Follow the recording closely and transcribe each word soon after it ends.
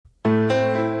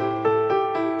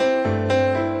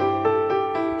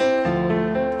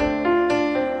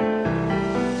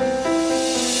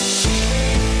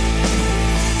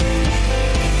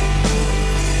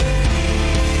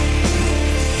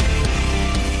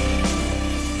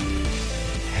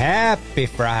Happy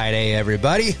Friday,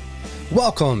 everybody.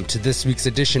 Welcome to this week's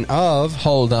edition of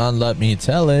Hold On, Let Me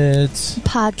Tell It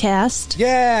podcast.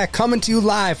 Yeah, coming to you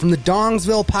live from the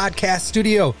Dongsville Podcast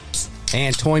Studio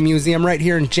and Toy Museum right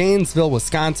here in Janesville,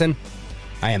 Wisconsin.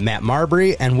 I am Matt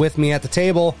Marbury, and with me at the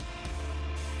table,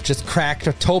 just cracked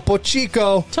a Topo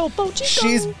Chico. Topo Chico.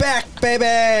 She's back,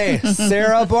 baby.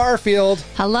 Sarah Barfield.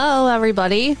 Hello,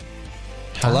 everybody.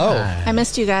 Hello. Hi. I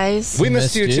missed you guys We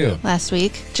missed you too. last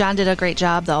week. John did a great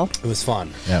job, though. It was fun.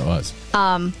 Yeah, it was.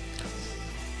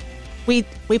 We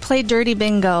played Dirty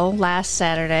Bingo last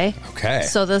Saturday. Okay.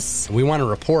 So this We want to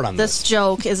report on this.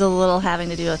 joke is a little having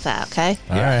to do with that, okay?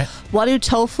 All right. What do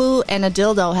tofu and a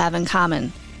dildo have in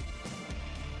common?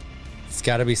 It's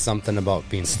got to be something about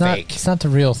being It's fake. not the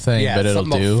real thing, Yeah, but it'll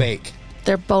something do. about fake.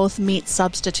 They're both meat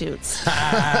substitutes.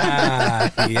 Yeah.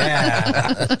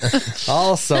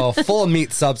 Also, full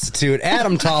meat substitute,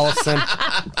 Adam Tollefson.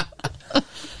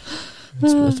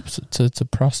 It's a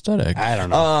prosthetic. I don't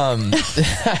know.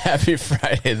 Happy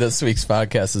Friday. This week's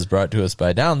podcast is brought to us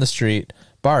by Down the Street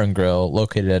Bar and Grill,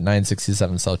 located at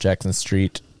 967 South Jackson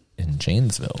Street in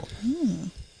Janesville.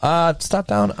 Stop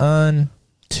down on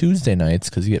Tuesday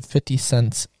nights because you get 50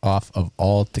 cents off of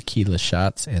all tequila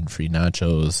shots and free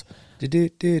nachos.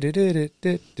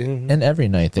 And every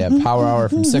night they have power hour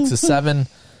from 6 to 7,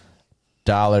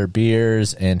 $1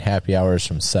 beers, and happy hours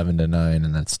from 7 to 9,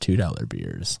 and that's $2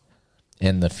 beers.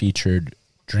 And the featured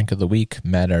drink of the week,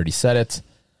 Matt already said it.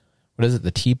 What is it?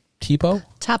 The Tipo?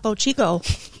 Topo Chico.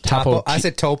 Topo. I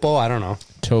said Topo. I don't know.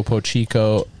 Topo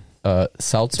Chico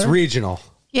seltzer? It's regional.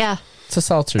 Yeah. It's a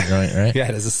seltzer joint, right? Yeah,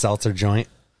 it is a seltzer joint.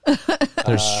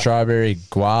 There's strawberry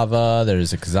guava.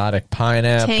 There's exotic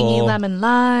pineapple. Tangy lemon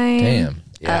lime. Damn.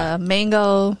 Yeah.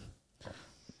 Mango.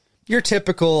 Your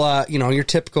typical, your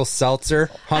typical seltzer,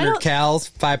 100 cals,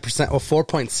 5%, or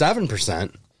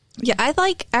 4.7%. Yeah, I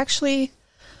like, actually,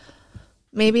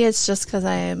 maybe it's just because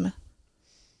I'm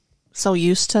so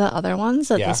used to the other ones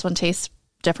that this one tastes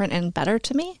different and better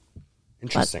to me.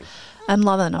 Interesting. But I'm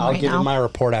loving them I'll right give now. you my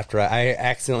report after I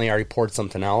accidentally already poured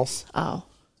something else, Oh.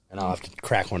 and I'll have to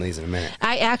crack one of these in a minute.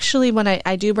 I actually, when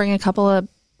I do bring a couple of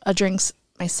drinks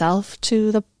myself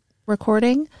to the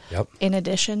recording, Yep. in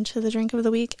addition to the drink of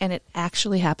the week, and it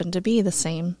actually happened to be the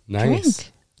same Nice.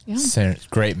 drink. Yeah,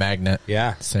 Great magnet.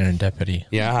 Yeah. Serendipity.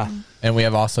 Yeah. And we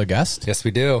have also a guest. Yes,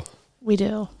 we do. we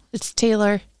do. It's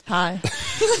Taylor. Hi.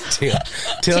 Taylor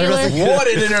Taylor. does a good- What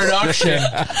an introduction.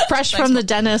 Fresh from the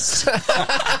dentist.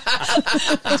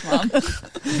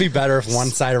 It'd be better if one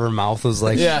side of her mouth was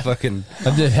like fucking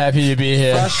I'm just happy to be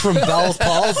here. fresh from Bell's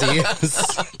palsy.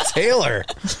 Taylor.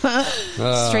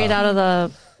 Straight out of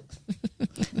the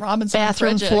Robinson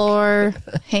bathroom Frigic. floor,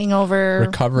 hangover,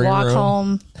 Recovery walk room.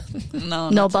 home, No, no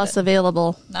not bus today.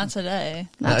 available. Not today.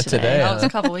 Not Not today. today. That was a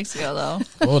couple weeks ago, though.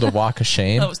 Oh, the walk of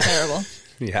shame. That was terrible.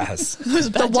 Yes. It was a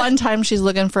The bad one time she's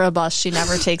looking for a bus, she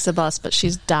never takes a bus, but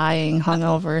she's dying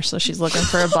hungover, so she's looking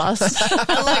for a bus.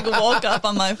 I woke up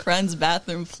on my friend's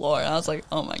bathroom floor, and I was like,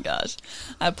 "Oh my gosh!"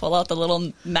 I pull out the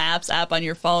little maps app on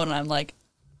your phone, and I'm like,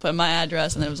 put my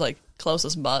address, and it was like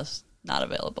closest bus not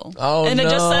available. Oh, and it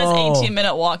just says no.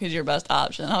 18-minute walk is your best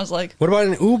option. I was like, What about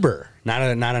an Uber? Not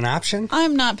an option?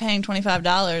 I'm not paying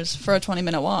 $25 for a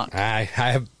 20-minute walk. I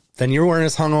have. Then you weren't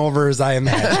as hungover as I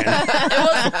imagine.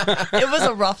 It was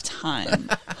a rough time.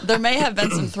 There may have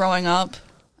been some throwing up,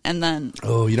 and then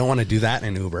Oh, you don't want to do that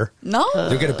in an Uber. no,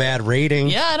 You'll get a bad rating.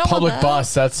 yeah, I don't Public want that.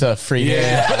 bus, that's a free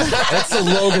Yeah. day. That's the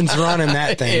Logan's running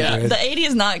that thing, Yeah. dude. The 80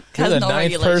 is not You're has the no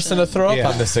ninth regulation. person to throw up Yeah.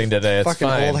 on this thing today. It's Fucking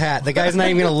fine. old hat. The guy's not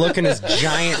even going to look in his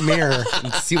giant mirror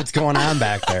and see what's going on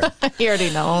back there. He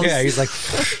already knows. Yeah, he's like,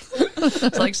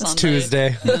 It's like Sunday.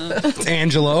 Tuesday. It's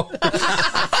Angelo.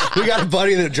 We got a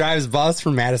buddy that drives bus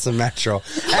from Madison Metro.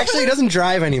 Actually, he doesn't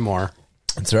drive anymore.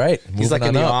 That's right. He's like in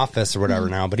Moving the on up. office or whatever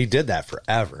now, but he did that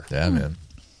forever. Yeah, man.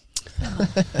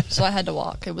 So I had to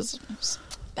walk. It was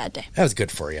a bad day. That was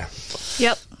good for you.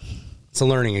 Yep. It's a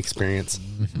learning experience.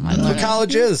 I That's what learned.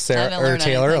 college is, I Sarah haven't or learned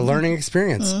Taylor, a anything. learning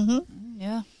experience.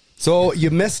 Yeah. So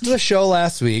you missed the show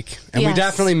last week, and we Yes.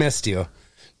 definitely missed you.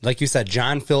 Like you said,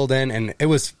 John filled in, and it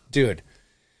was, dude,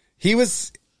 he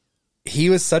was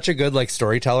such a good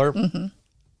storyteller.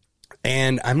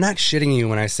 And I'm not shitting you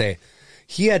when I say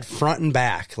he had front and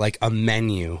back like a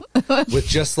menu with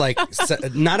just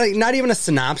not even a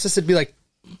synopsis. It'd be like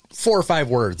 4 or 5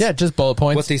 words. Yeah, just bullet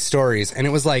points. With these stories, and it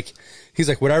was like he's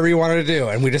like whatever you wanted to do,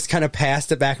 and we just kind of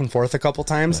passed it back and forth a couple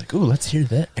times. Like, ooh, let's hear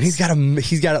that. And he's got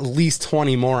at least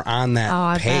 20 more on that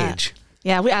I page. bet.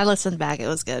 Yeah, I listened back. It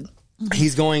was good.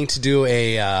 He's going to do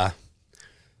he's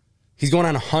going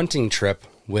on a hunting trip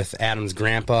with Adam's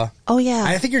grandpa. Oh, yeah.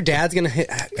 I think your dad's going to hit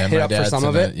And up my for dad's some in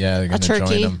of it. Yeah, they're going to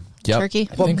turkey. join him. Yep. Turkey.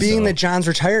 I Well, think being so. that John's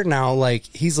retired now, like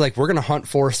he's like, we're gonna hunt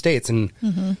 4 states, and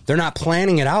they're not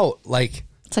planning it out. Like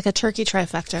It's like a turkey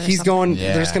trifecta. Or he's something. going,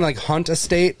 Yeah. they're just gonna like hunt a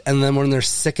state, and then when they're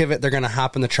sick of it, they're gonna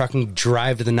hop in the truck and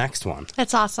drive to the next one.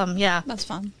 It's awesome. Yeah. That's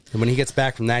fun. And when he gets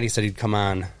back from that, he said he'd come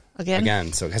on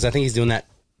Again? So because I think he's doing that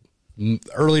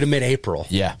early to mid-April.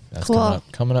 Yeah, that's Cool.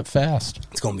 coming up fast.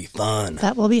 It's gonna be fun.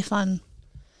 That will be fun.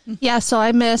 Yeah, so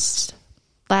I missed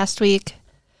last week,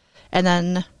 and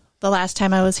then the last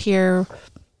time I was here,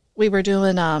 we were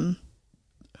doing a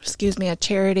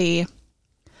charity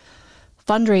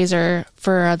fundraiser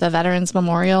for the Veterans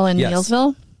Memorial in Yes.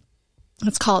 Neilsville.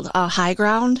 It's called High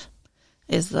Ground,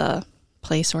 is the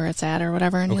place where it's at or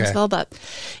whatever in Okay. Neilsville. But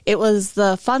it was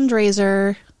the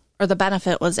fundraiser, or the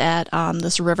benefit was at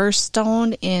this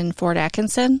Riverstone in Fort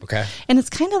Atkinson. Okay. And it's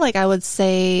kind of like, I would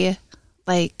say,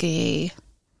 like a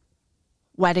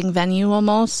wedding venue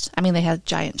almost. I mean, they had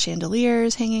giant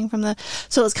chandeliers hanging from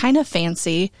so it was kind of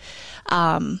fancy.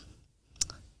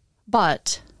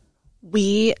 But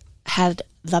we had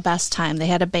the best time. They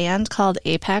had a band called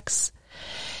Apex,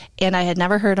 and I had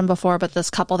never heard them before, but this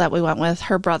couple that we went with,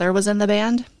 her brother was in the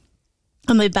band.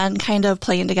 And they've been kind of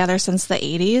playing together since the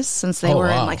 80s, since they Oh, were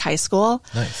wow. in like high school.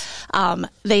 Nice.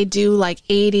 They do like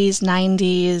 80s,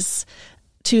 90s,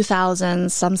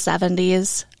 2000s, some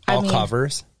 70s. All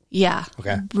covers. Yeah.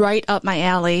 Okay. Right up my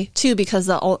alley too, because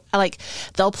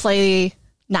they'll play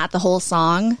not the whole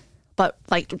song, but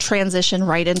like transition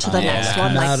right into the next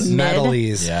one, like mid.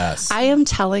 Medleys. Yes. I am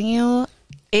telling you,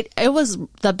 it was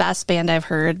the best band I've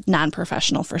heard,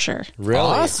 non-professional for sure. Really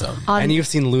Awesome. And you've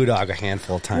seen Lou Dog a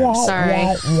handful of times. Sorry.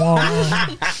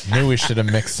 Knew we should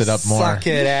have mixed it up more. Suck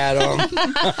it, Adam.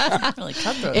 Really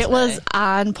cutthroat. It was today.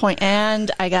 on point, and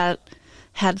I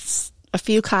had a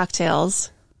few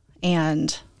cocktails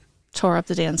and tore up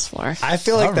the dance floor. I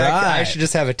feel like All that I right. should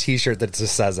just have a T-shirt that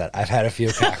just says that. I've had a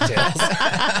few cocktails.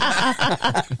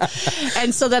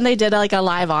 And so then they did like a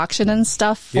live auction and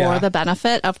stuff for Yeah. the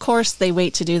benefit. Of course, they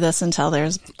wait to do this until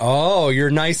there's Oh, you're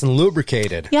nice and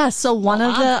lubricated. yeah. So one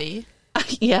of the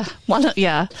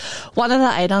one of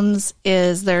the items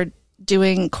is they're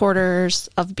doing quarters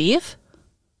of beef.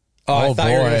 Oh, I Oh, thought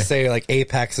you were going boy. to say like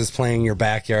Apex is playing your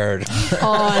backyard.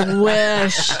 Oh, I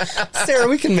wish Sarah,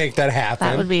 we can make that happen.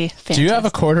 that would be fantastic. Do you have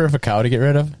a quarter of a cow to get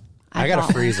rid of? I got a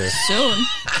don't. freezer. soon.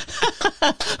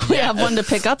 We have one to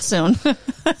pick up soon.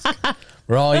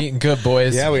 We're all eating good,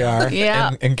 boys. Yeah, we are.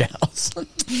 Yeah. And gals.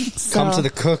 Come to the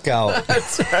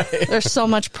cookout. There's so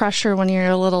much pressure when you're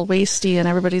a little wasty and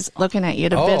everybody's looking at you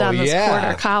to bid Oh, on this yeah.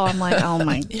 quarter cow. I'm like, oh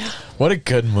my. What a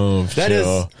good move, That too.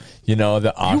 is- You know, the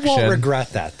You auction. won't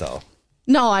regret that, though.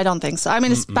 No, I don't think so. I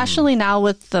mean, especially now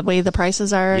with the way the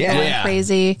prices are Yeah. going Yeah.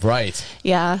 crazy. Right.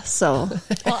 Yeah. So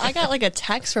Well, I got like a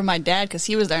text from my dad because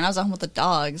he was there and I was at home with the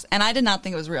dogs, and I did not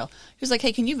think it was real. He was like,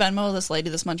 "Hey, can you Venmo this lady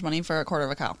this much money for a quarter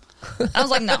of a cow?" I was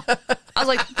like, "No." I was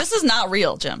like, "This is not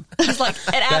real, Jim." He's like,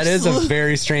 "It That is absolutely." a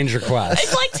very strange request.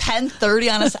 It's like 10:30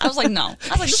 on a. I was like, "No." I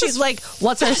was like, this she's is like,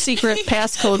 what's our secret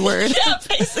passcode word? yeah,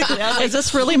 basically. I was like, Is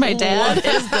this really my dad? What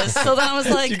is this? So then I was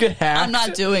like, You get hacked. I'm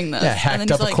not doing this. Yeah, And hacked then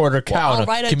he's up a like, quarter cow. Well, I'll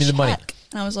No, write a give me the money. check.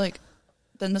 And I was like,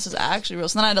 then this is actually real.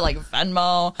 So then I had to like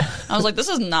Venmo. I was like, this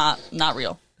is not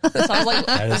real. So I was like,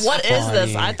 is what is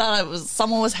this? funny. I thought it was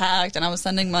someone was hacked and I was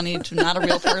sending money to not a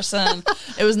real person.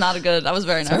 It was not a good. I was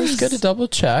very It's nervous. good to double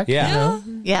check. Yeah. You know?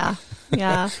 Yeah.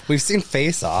 Yeah. We've seen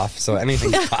Face Off, so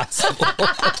anything's possible.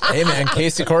 Hey, man,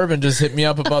 Casey Corbin just hit me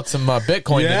up about some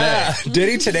Bitcoin Yeah. today. Did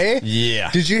he today? Yeah.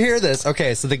 Did you hear this?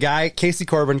 Okay, so the guy, Casey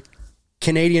Corbin,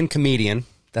 Canadian comedian,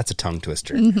 that's a tongue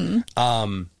twister,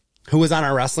 who was on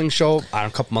our wrestling show a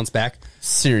couple months back.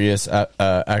 Sirius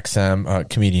XM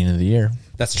Comedian of the Year.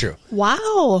 That's true.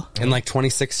 Wow. In like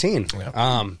 2016.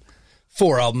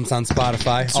 4 albums on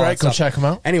Spotify. That's right. Go check him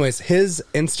out. Anyways, his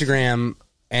Instagram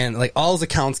and like all his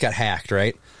accounts got hacked,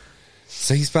 right?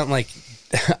 So he spent like,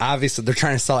 obviously they're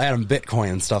trying to sell Adam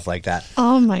Bitcoin and stuff like that.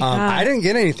 Oh my God. I didn't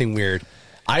get anything weird.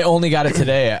 I only got it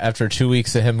today after 2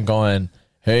 weeks of him going,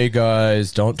 hey,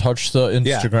 guys, don't touch the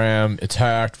Instagram. It's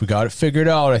hacked. We got it figured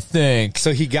out, I think.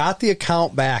 So he got the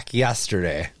account back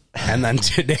yesterday. And then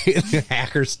today the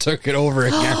hackers took it over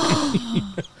again.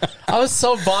 I was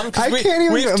so bummed I because can't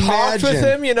even we've talked with imagine.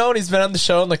 him, you know, and he's been on the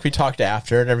show, and like we talked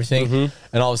after and everything.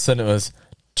 And all of a sudden it was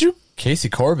Casey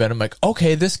Corbin. I'm like,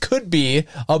 okay, this could be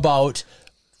about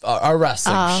a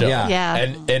wrestling show. Yeah.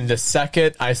 Yeah. And the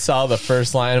second I saw the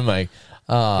first line, I'm like,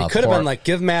 He could have been like,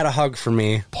 give Matt a hug for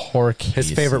me. Poor Casey.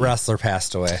 His favorite wrestler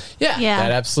passed away. Yeah, Yeah.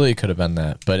 that absolutely could have been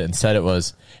that. But instead it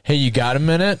was, hey, you got a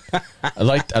minute?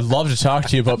 I'd love to talk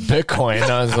to you about Bitcoin.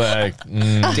 I was like,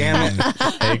 Damn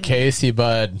it. hey, Casey,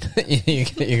 bud,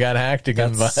 you got hacked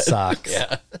again, bud. Sucks.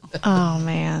 Oh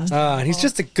man. And he's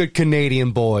just a good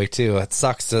Canadian boy, too. It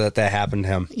sucks that happened to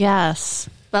him. Yes.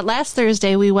 But last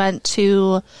Thursday we went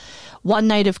to One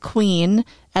Night of Queen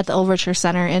at the Overture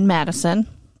Center in Madison.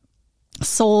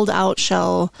 Sold out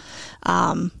show.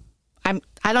 I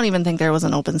don't even think there was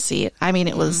an open seat. I mean,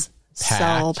 it was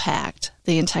so packed,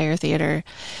 the entire theater.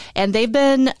 And they've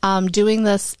been doing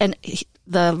this, and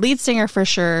the lead singer for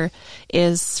sure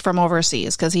is from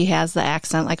overseas because he has the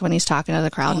accent, like when he's talking to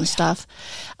the crowd and stuff.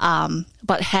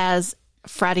 But has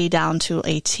Freddie down to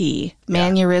a T.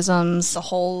 Mannerisms. The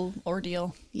whole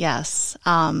ordeal. Yes.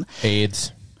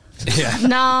 AIDS.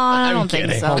 No, I don't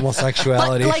think so.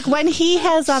 Homosexuality. But, like when he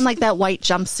has on like that white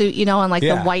jumpsuit, you know, and like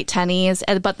the white tennies,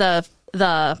 but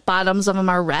the bottoms of them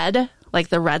are red, like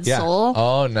the red sole.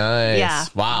 Oh, nice. Yeah.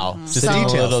 Wow. Just the a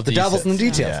details. little The devil's in the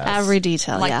details. Yeah. Every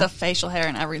detail, Like yeah. the facial hair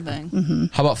and everything.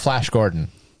 How about Flash Gordon?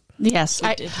 Yes,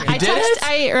 I did hear I that.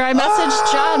 I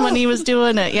messaged John when he was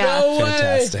doing it. Yeah,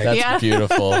 Fantastic. That's Yeah.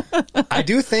 beautiful. I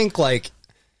do think, like,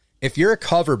 if you're a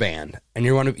cover band and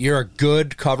you're a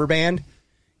good cover band,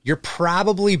 you're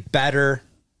probably better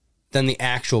than the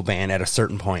actual band at a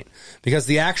certain point, because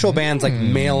the actual band's like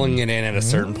mailing it in at a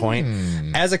certain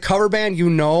point. As a cover band, you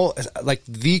know, like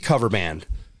the cover band,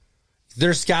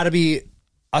 there's got to be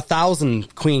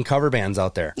 1,000 Queen cover bands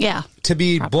out there. Yeah. To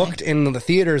be booked in the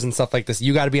theaters and stuff like this,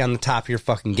 you got to be on the top of your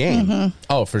fucking game.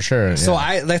 Oh, for sure. So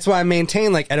yeah. that's why I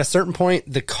maintain, like, at a certain point,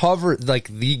 the cover, like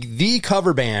the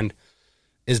cover band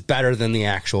is better than the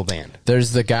actual band.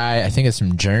 There's the guy, I think it's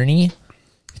from Journey,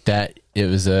 that it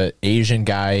was a Asian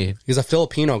guy, He's a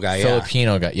Filipino guy.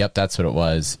 Filipino guy. Yep, that's what it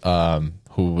was.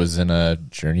 Who was in a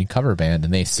Journey cover band,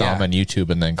 and they saw him on YouTube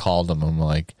and then called him and were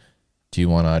like, "Do you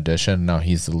want to audition?" No,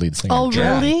 he's the lead singer. Oh, of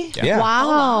Journey. really? Yeah.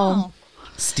 Wow.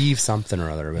 Steve something or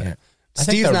other. But I think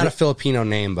Steve's the not ri- a Filipino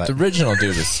name, but The original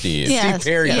dude was Steve. Yeah.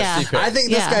 Steve Perry. Yeah. Steve Perry. I think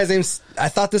this Yeah. guy's name. I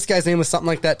thought this guy's name was something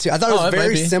like that too. I thought it was it might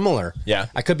very be. similar. Yeah.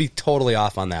 I could be totally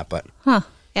off on that, but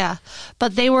Yeah,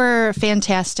 but they were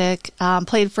fantastic.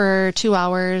 Played for 2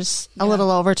 hours, a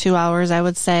little over 2 hours, I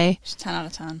would say. Just 10 out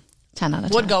of 10. 10 out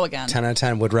of 10. Would go again. 10 out of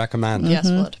 10 would recommend. Yes,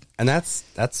 would. And that's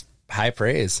high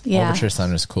praise. Yeah. Overture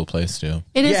Center is a cool place too.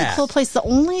 It is Yeah. a cool place. The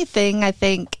only thing I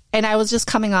think, and I was just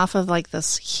coming off of like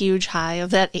this huge high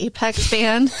of that Apex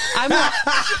band. I'm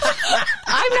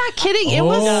not kidding. It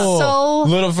was so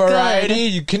little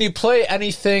variety. good. Can you play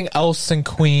anything else than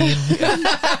Queen?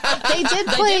 They did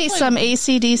play some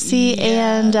AC/DC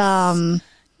and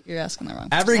You're asking the wrong.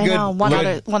 Every I good know, one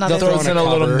other they'll throw Throws in a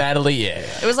little medley. Yeah.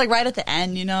 It was like right at the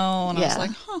end, you know, and I Yeah. was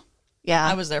like, huh. yeah.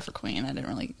 I was there for Queen. I didn't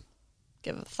really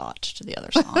give a thought to the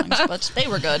other songs, but they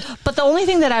were good. But the only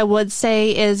thing that I would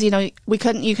say is, you know, you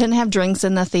couldn't have drinks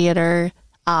in the theater.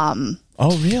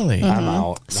 Oh, really? I'm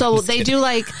out. No, So I'm they kidding. do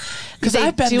like Because they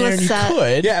I've been do there a and you set.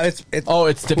 could. Yeah, it It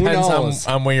who depends knows?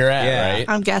 on where you're at, Yeah. right?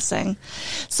 I'm guessing.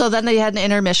 So then they had an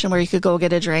intermission where you could go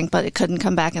get a drink, but it couldn't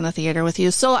come back in the theater with you.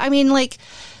 So, I mean, like,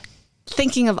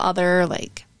 thinking of other,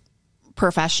 like,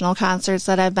 professional concerts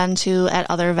that I've been to at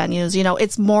other venues, you know,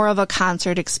 it's more of a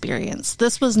concert experience.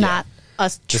 This was not a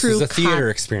This true is a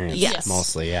theater experience. Yes.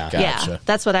 Mostly, yeah. Got- Yeah, Gotcha.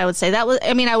 that's what I would say. That was,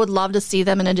 I mean, I would love to see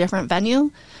them in a different venue,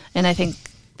 and I think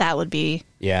that would be,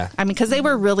 Yeah. I mean, because they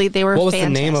were What was fantastic. the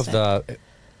name of the...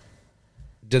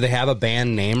 Do they have a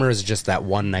band name, or is it just that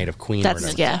one night of Queen? or That's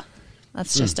whatever? yeah,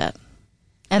 that's just it.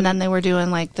 And then they were doing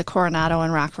like the Coronado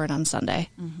and Rockford on Sunday.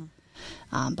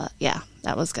 But yeah,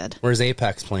 that was good. Where's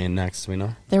Apex playing next? Do we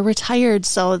know? They're retired,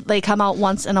 so they come out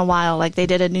once in a while. Like they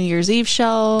did a New Year's Eve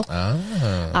show.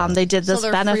 They did So this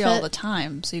they're benefit. free all the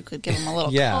time, so you could give them a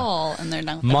little Yeah. call, and they're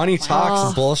done. Money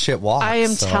talks, bullshit walks. I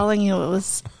am so. telling you, it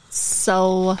was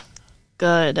so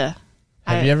good.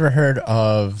 Have you ever heard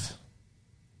of,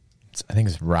 I think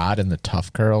it's Rod and the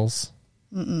Tough Girls?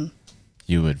 Mm-mm.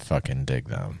 You would fucking dig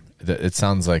them. It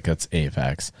sounds like it's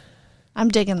Apex. I'm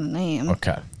digging the name.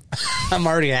 Okay. I'm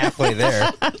already halfway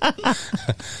there.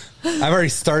 I've already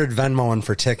started Venmoing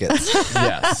for tickets.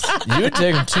 Yes. You would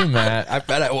dig them too, Matt. I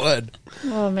bet I would.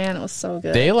 Oh man, it was so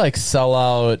good. They like sell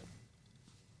out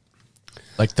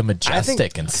like the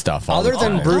Majestic and stuff. All Other the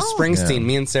than time. Bruce Springsteen, Yeah.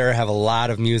 me and Sarah have a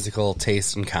lot of musical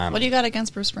taste in common. What do you got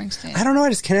against Bruce Springsteen? I don't know. I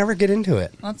just can never get into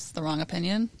it. That's the wrong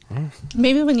opinion.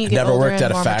 Maybe when you get Never older worked and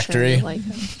at a more mature, factory? you like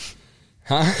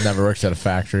it. Never worked at a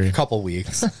factory. A couple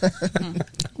weeks.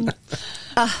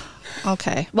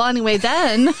 Okay. Well, anyway,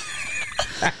 then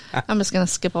I'm just going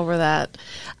to skip over that.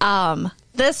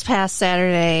 this past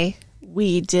Saturday,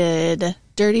 we did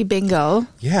Dirty Bingo.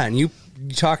 Yeah, and you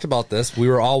talked about this. We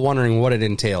were all wondering what it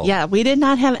entailed. Yeah, we did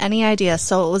not have any idea.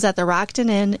 So it was at the Rockton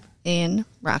Inn in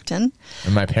Rockton.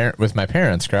 And with my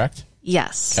parents, correct?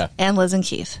 Yes. Okay. And Liz and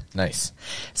Keith. Nice.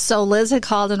 So Liz had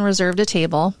called and reserved a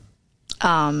table.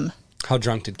 How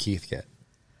drunk did Keith get?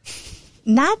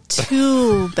 Not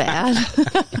too bad.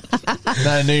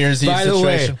 Not a New Year's Eve By the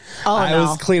situation. way, Oh, I no.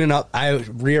 was cleaning up. I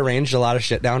rearranged a lot of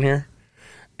shit down here,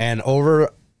 and it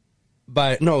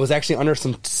was actually under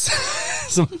some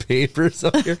some papers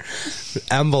up here,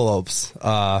 envelopes,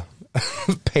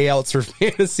 payouts for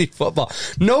fantasy football.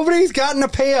 Nobody's gotten a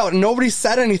payout, and nobody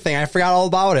said anything. I forgot all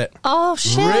about it. Oh,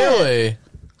 shit. Really?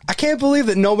 I can't believe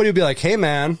that nobody would be like, "Hey,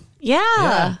 man."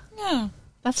 Yeah. Yeah.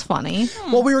 That's funny.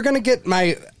 Well, we were gonna get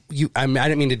I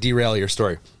didn't mean to derail your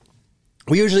story.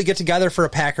 We usually get together for a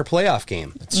Packer playoff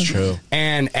game. It's true.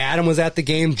 And Adam was at the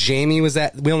game. Jamie was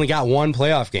we only got one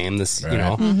playoff game this, Right. you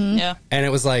know. Yeah. And it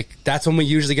was like, that's when we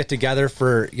usually get together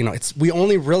for, we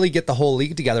only really get the whole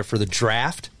league together for the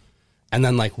draft and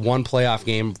then like one playoff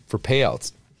game for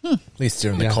payouts. At least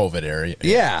during the COVID era.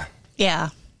 Yeah. Yeah.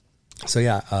 So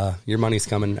yeah, your money's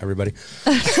coming, everybody.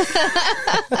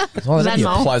 Well, that'd be a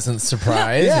Venmo. pleasant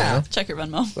surprise. Yeah. You know? Check your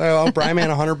Venmo. So Brian man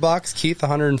 $100, Keith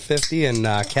 $150,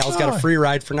 and Cal's got a free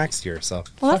ride for next year. So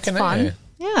Well, that's Fucking fun. A.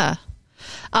 Yeah.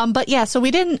 But yeah, so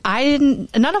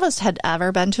none of us had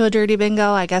ever been to a Dirty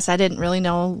Bingo. I guess I didn't really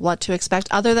know what to expect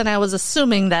other than I was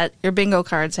assuming that your bingo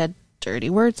cards had dirty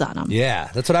words on them. yeah,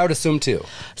 that's what I would assume too.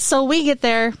 So we get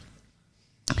there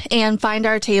and find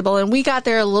our table, and we got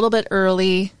there a little bit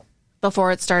early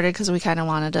before it started because we kind of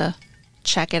wanted to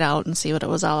check it out and see what it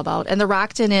was all about. And the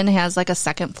Rockton Inn has like a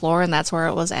second floor, and that's where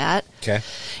it was at. Okay.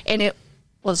 And it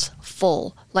was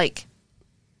full. Like,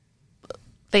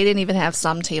 they didn't even have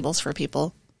some tables for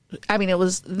people. I mean, they're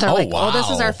like, wow. oh, this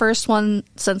is our first one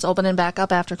since opening back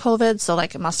up after COVID. So,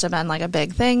 like, it must have been like a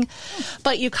big thing.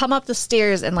 But you come up the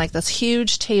stairs, and like this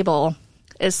huge table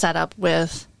is set up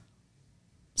with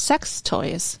sex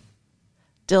toys,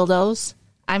 dildos.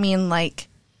 I mean, like,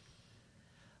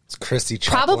 It's Christy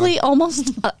Chaplin. probably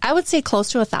almost, I would say close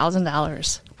to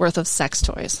 $1,000 worth of sex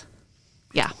toys.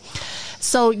 Yeah.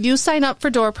 So you sign up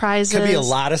for door prizes. Could be a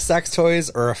lot of sex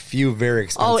toys or a few very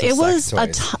expensive Oh, it was sex a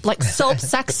toys. ton, like soap,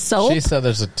 sex soap, She said there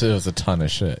was a ton of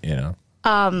shit, you know.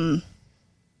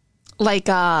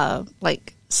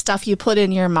 like stuff you put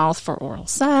in your mouth for oral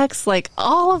sex, like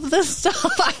all of this stuff.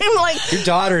 I'm like, Your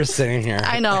daughter's sitting here.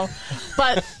 I know,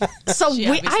 but so She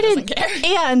I obviously didn't, doesn't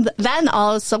care. and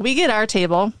then so we get our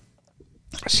table,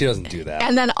 She doesn't do that.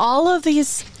 and then all of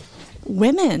these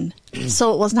women.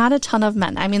 So it was not a ton of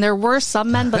men. I mean, there were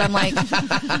some men, but I'm like,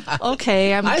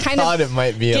 okay, I'm I kind thought of it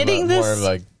might be getting more this- of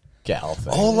a gal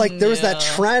thing. Oh, like there was that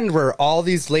trend where all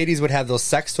these ladies would have those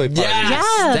sex toy parties.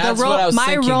 Yeah, That's what I was My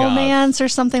thinking of. Romance or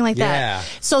something like Yeah. that.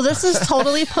 So this is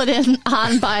totally put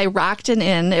on by Rockton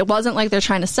Inn. It wasn't like they're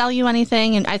trying to sell you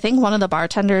anything. And I think one of the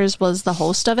bartenders was the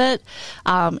host of it,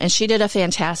 and she did a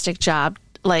fantastic job.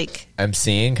 Like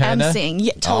MCing kind of? emceeing,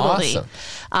 yeah, totally.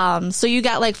 Awesome. So you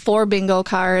got like 4 bingo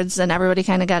cards, and everybody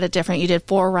kind of got it different. You did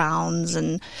 4 rounds,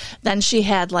 and then she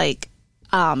had like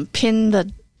pin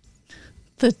the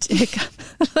dick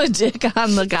the dick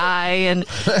on the guy, and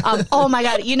oh my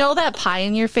god, you know that pie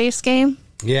in your face game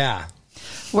Yeah.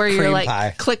 where you're Cream like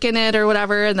pie. clicking it or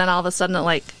whatever, and then all of a sudden it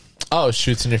like, Oh,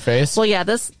 shoots in your face? well, yeah,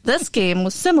 this game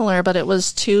was similar, but it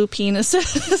was 2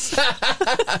 penises.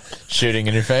 Shooting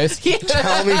in your face?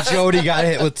 Tell me Jody got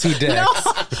hit with 2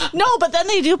 dicks. No, but then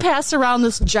they do pass around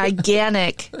this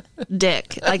gigantic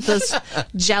dick, like this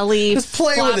jelly. Just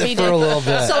play with floppy it for a little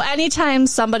bit. So anytime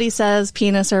somebody says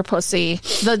penis or pussy,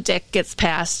 the dick gets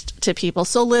passed to people.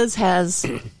 So Liz has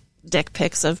dick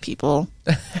pics of people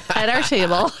at our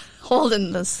table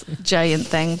holding this giant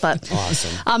thing, but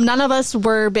Awesome. none of us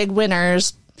were big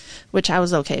winners, which I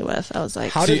was okay with. I was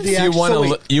like, How So, did the so you won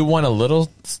actual- you won a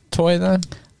little toy then?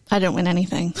 I didn't win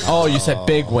anything. Oh, you said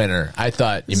big winner. I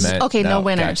thought you meant Okay, no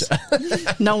winners.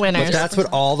 gotcha. No winners. That's what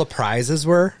all the prizes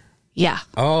were? Yeah.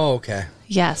 Oh, okay.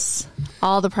 Yes.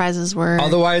 All the prizes were.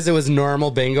 Otherwise, it was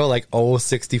normal bingo, like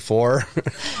 64.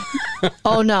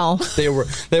 Oh no.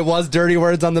 There was dirty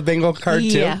words on the bingo card,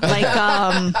 too. Yeah, like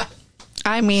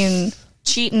I mean,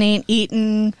 cheating ain't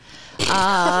eating.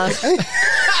 I'm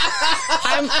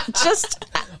just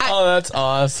Oh, that's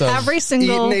awesome. every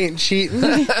single Eating ain't cheating.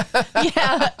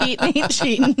 yeah, eating ain't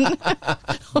cheating.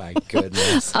 My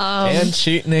goodness. And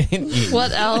cheating ain't eating.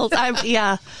 What else?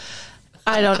 I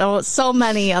don't know. So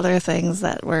many other things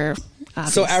that were.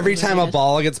 So every time a related.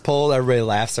 ball gets pulled, everybody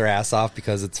laughs their ass off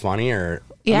because it's funny, or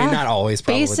I Yeah, mean, not always,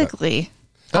 probably. but- basically.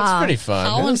 That's pretty fun.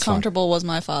 How is fun. uncomfortable was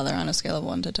my father on a scale of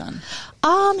 1 to 10?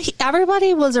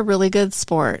 Everybody was a really good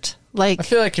sport. I Like,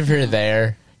 feel like if you're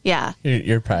there, yeah.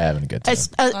 you're probably having a good time.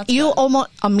 You good. almost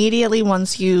immediately,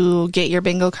 once you get your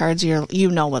bingo cards, you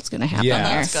know what's going to happen Yeah.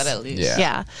 there. That's good at least. Yeah.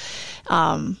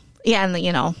 Yeah. Yeah,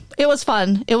 and it was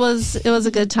fun. It was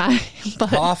a good time. But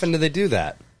How often do they do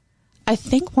that? I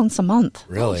think once a month.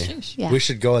 Really? sheesh. Yeah. We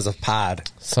should go as a pod.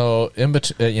 So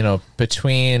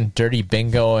between Dirty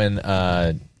Bingo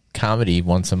and comedy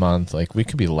once a month, like we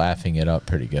could be laughing it up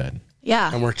pretty good.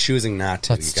 Yeah. And we're choosing not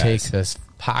to, Let's you take guys. this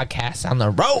podcast on the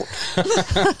road.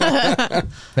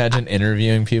 Imagine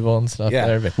interviewing people and stuff. Yeah.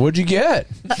 There. Like, what'd you get?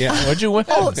 Yeah. What'd you win?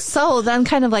 Oh, so then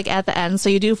kind of like at the end, so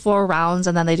you do 4 rounds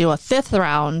and then they do a 5th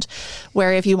round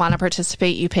where if you want to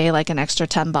participate, you pay like an extra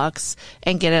 $10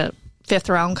 and get a 5th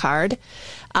round card.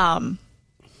 And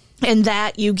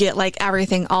that you get like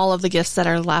everything, all of the gifts that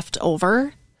are left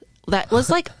over. That was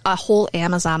like a whole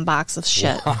Amazon box of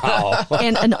shit. Wow.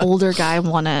 And an older guy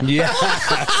won it. Yeah.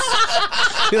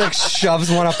 He like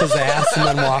shoves one up his ass and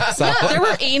then walks out. There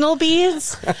were anal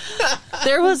beads.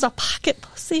 There was a pocket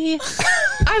pussy.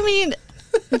 I mean,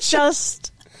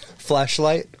 just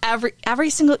Fleshlight. every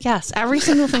single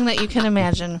thing that you can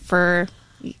imagine for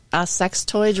a sex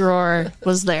toy drawer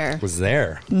was there. Was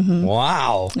there.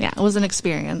 Wow. Yeah, it was an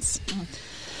experience.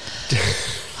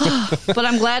 But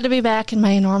I'm glad to be back in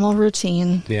my normal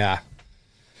routine. Yeah.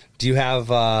 Do you have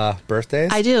birthdays?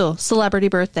 I do. Celebrity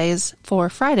birthdays for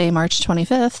Friday, March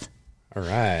 25th. All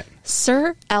right.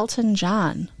 Sir Elton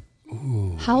John.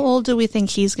 Ooh. How old do we think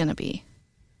he's going to be?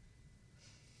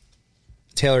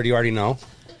 Taylor, do you already know?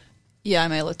 Yeah, I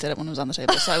may have looked at it when it was on the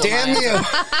table. So I will Damn not you.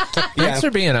 answer. Thanks for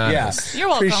being honest. Yes. You're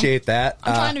welcome. Appreciate that.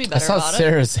 I'm trying to be I better saw about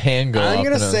Sarah's hand go up. I'm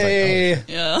going and to I was like, say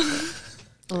Yeah.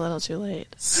 A little too late.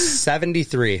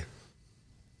 73.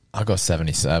 I'll go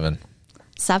 77.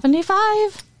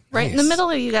 75? Right in the Nice. middle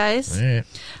of you guys. All right.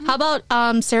 How about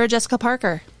Sarah Jessica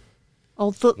Parker?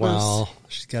 Old Footloose. Well,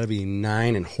 she's got to be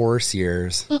 9 in horse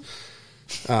years.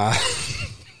 Adam,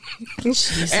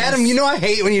 you know I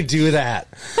hate when you do that.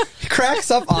 He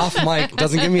cracks up off mic.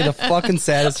 Doesn't give me the fucking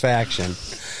satisfaction.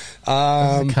 It's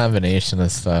a combination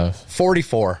of stuff.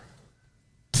 44.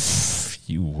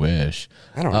 You wish.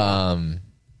 I don't know.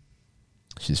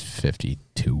 She's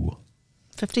 52.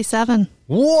 57.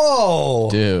 Whoa.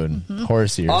 Dude,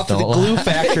 horse ears Off to the don't glue lie.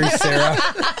 factory, Sarah.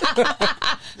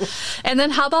 And then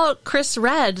how about Chris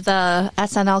Redd, the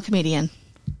SNL comedian?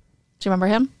 Do you remember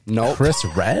him? Nope. Chris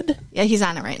Redd? Yeah, he's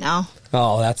on it right now.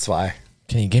 Oh, that's why.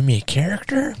 Can you give me a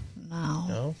character?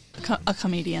 No. A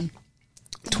comedian.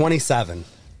 27.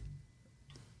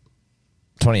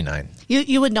 29.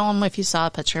 You would know him if you saw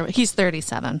a picture. He's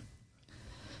 37.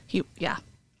 Yeah.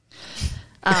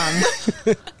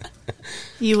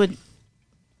 You would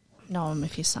know him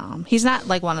if you saw him. He's not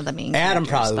like one of the main Adam characters,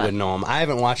 probably but- would know him. I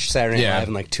haven't watched Saturday Night Yeah. Live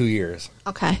in like 2 years.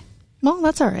 Okay. Well,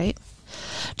 that's all right.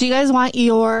 Do you guys want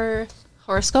your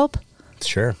horoscope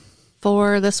Sure.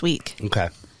 for this week? Okay.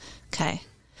 Okay.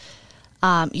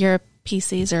 You're a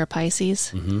Pisces or a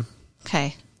Pisces? Mm-hmm.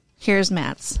 Okay. Here's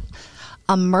Matt's.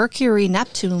 A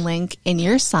Mercury-Neptune link in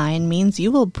your sign means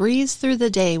you will breeze through the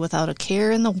day without a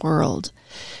care in the world.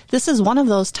 This is one of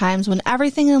those times when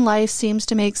everything in life seems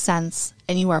to make sense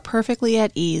and you are perfectly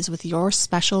at ease with your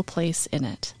special place in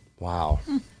it. Wow.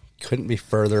 Couldn't be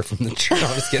further from the truth.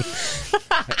 I'm just kidding.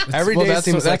 Every Well, day that's,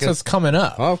 seems like what's coming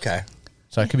up. Okay.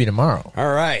 So it could be tomorrow.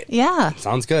 All right. Yeah.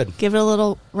 Sounds good. Give it a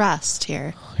little rest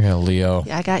here. I got Leo.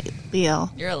 Yeah, I got Leo.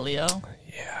 You're a Leo.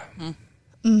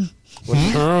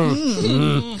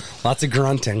 Lots of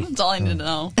grunting. That's all I need to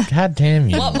know. God damn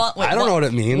you. What month? I don't know what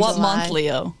it means. What July. month,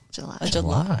 Leo? July.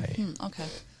 July. Okay.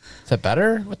 Is that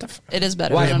better? What the? It is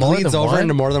better. Why, than it more bleeds than over one?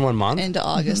 into more than 1 month? into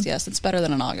August, yes. It's better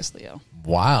than an August, Leo.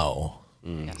 Wow.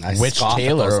 I Which scoff at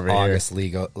Taylor those over here? August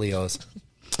Leos.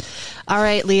 All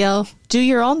right, Leo, do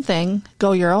your own thing,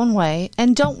 go your own way,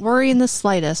 and don't worry in the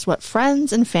slightest what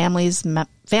friends and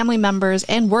family members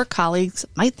and work colleagues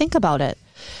might think about it.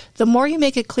 The more you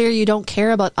make it clear you don't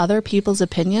care about other people's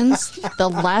opinions, the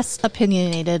less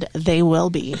opinionated they will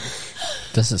be.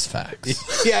 This is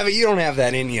facts. Yeah, but you don't have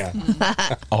that in you.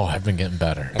 Oh, I've been getting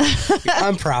better.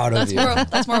 I'm proud of you.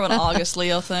 That's more of an August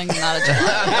Leo thing, not a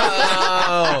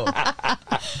July.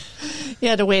 You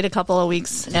had to wait a couple of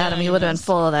weeks, Adam. You would have been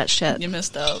full of that shit. You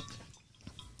missed out.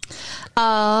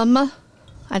 I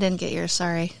didn't get yours.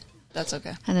 Sorry. That's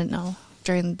okay. I didn't know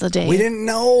during the day We didn't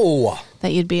know.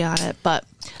 that you'd be on it, but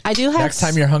I do have. Next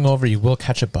time you're hungover, you will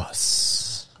catch a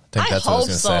bus. I that's what hope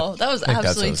was gonna so. say. That was I think that's what I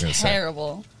absolutely was gonna say.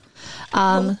 terrible.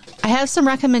 I have some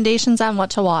recommendations on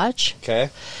what to watch. Okay.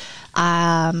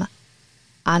 On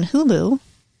Hulu,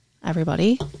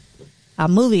 everybody. a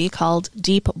movie called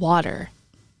Deep Water.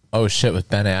 Oh shit, with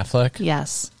Ben Affleck.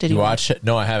 Yes. Did You you watch it?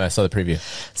 No, I haven't. I saw the preview.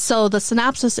 So the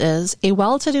synopsis is a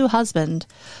well-to-do husband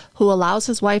who allows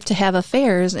his wife to have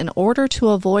affairs in order to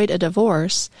avoid a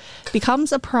divorce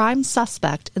becomes a prime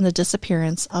suspect in the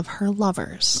disappearance of her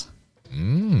lovers.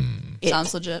 It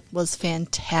Sounds legit. was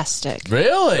fantastic.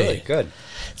 Really? Good.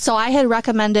 So I had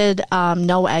recommended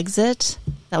No Exit.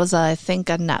 That was, I think,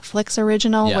 a Netflix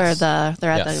original Yes. where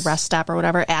they're at Yes. the rest stop or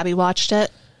whatever. Abby watched it.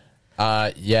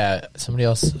 Yeah. Somebody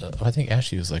else. I think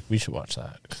Ashley was like, "We should watch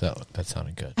that because that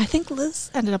sounded good." I think Liz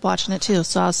ended up watching it too,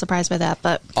 so I was surprised by that.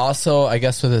 But Also, I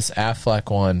guess with this Affleck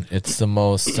one, it's the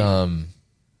most.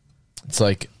 It's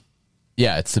like,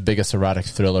 yeah, it's the biggest erotic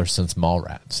thriller since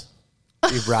Mallrats.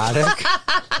 Erotic.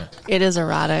 it is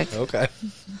erotic. Okay.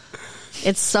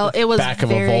 It was Back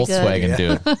of a very Volkswagen,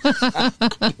 good.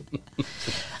 dude.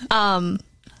 On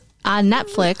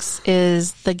Netflix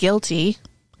is The Guilty,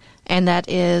 and that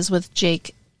is with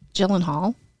Jake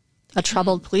Gyllenhaal, a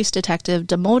troubled police detective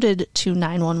demoted to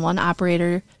 911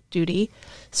 operator duty,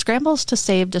 scrambles to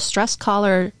save distressed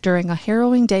caller during a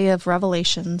harrowing day of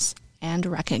revelations and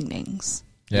reckonings.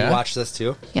 Yeah. You watch this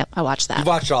too? Yep, I watched that. You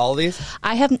watched all of these?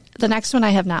 I have the next one I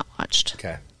have not watched.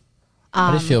 Okay.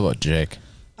 How do you feel about Jake?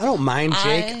 I don't mind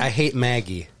Jake. I hate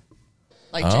Maggie.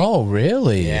 Like Jake. Oh,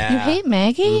 really? Yeah. You hate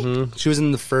Maggie? Mhm. She was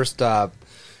in the first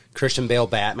Christian Bale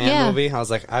Batman Yeah. movie. I was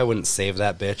like, I wouldn't save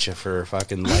that bitch if her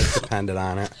fucking life depended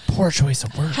on it. Poor choice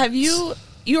of words. Have you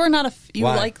are not a, you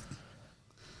Why? like,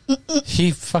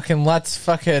 He fucking lets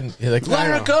fucking let I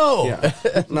her know. go.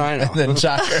 Yeah. No, I know. And then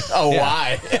shocker. Oh, Yeah.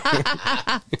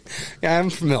 why? Yeah, I'm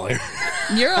familiar.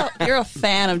 you're a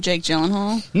fan of Jake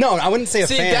Gyllenhaal? No, I wouldn't say a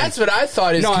See, fan. that's what I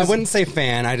thought. Is No, I 'cause wouldn't say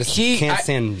fan. I just can't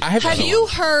stand. I have Have you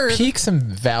heard peaks and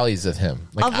valleys of him.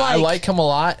 Like, Of, I like- like him a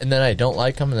lot, and then I don't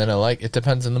like him, and then I like. It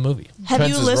depends on the movie. Have Depends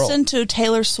you his role. listened to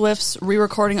Taylor Swift's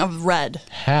re-recording of Red?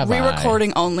 Have I?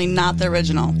 Re-recording only, not the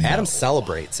original. Adam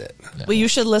celebrates it. Well, you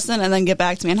should listen and then get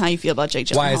back to me on how you feel about Jake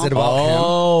Gyllenhaal. Why is it about him?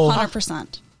 Oh,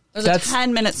 100%. There's That's- a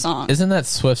 10-minute song. isn't that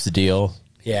Swift's deal?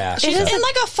 Yeah, She's sure. in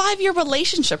like a 5-year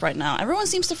relationship right now. Everyone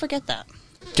seems to forget that.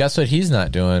 Guess what he's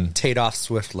not doing? Tadoff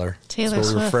Swiftler. Taylor That's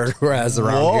what we Swift. refer to her as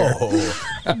around here.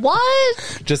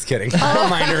 What? Just kidding. I don't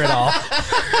mind her at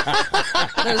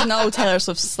all. There's no Taylor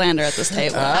Swift slander at this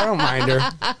table. I don't mind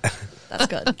her. That's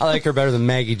good. I like her better than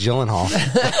Maggie Gyllenhaal.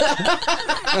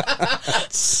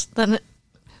 Then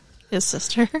his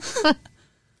sister.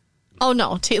 Oh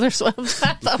no, Taylor Swift.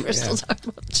 I thought we were still talking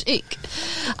about Jake.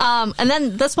 And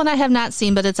then this one I have not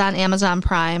seen, but it's on Amazon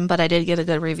Prime, but I did get a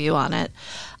good review on it.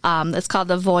 It's called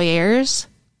The Voyeurs.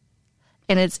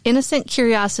 And its innocent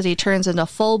curiosity turns into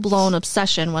full-blown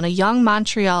obsession when a young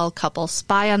Montreal couple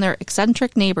spy on their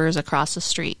eccentric neighbors across the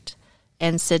street.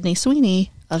 And Sydney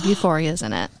Sweeney of Euphoria is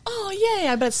in it. Oh, yay.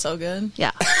 I bet it's so good.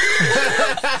 Yeah.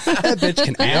 That bitch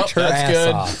can act her That's ass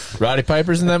good. off. Roddy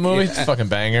Piper's in that movie. It's a fucking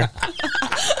banger.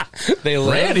 They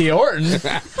live. Randy Orton,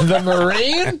 the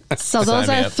Marine. So those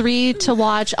Sign me are up. 3 to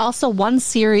watch. Also, one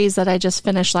series that I just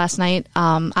finished last night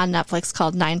on Netflix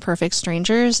called 9 Perfect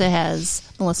Strangers. It has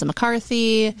Melissa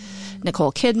McCarthy,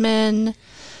 Nicole Kidman,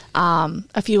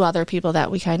 a few other people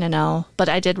that we kind of know. But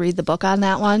I did read the book on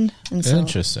that one, and so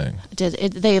Interesting.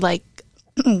 they like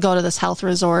go to this health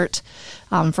resort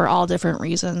for all different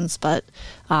reasons. But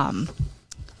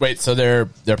Wait, so they're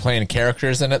playing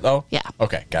characters in it though? Yeah.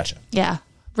 Okay, gotcha. yeah,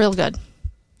 real good.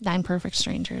 9 Perfect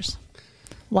Strangers.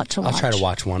 What to watch? I'll try to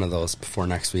watch one of those before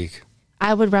next week.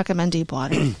 I would recommend Deep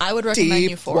Water. I would recommend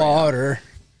Deep Euphoria. water.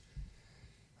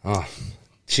 Oh,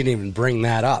 she didn't even bring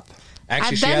that up. Actually,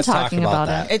 I've she been has talked talking about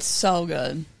about that. It's so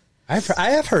good. I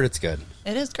have heard it's good.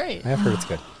 It is great. I have heard it's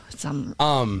good. Some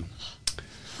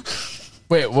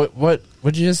Wait, what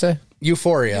did you just say?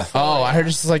 Euphoria. Oh, I heard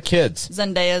it's just like kids.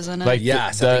 Zendaya's in it. Like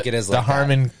Yes, I think it is the like that.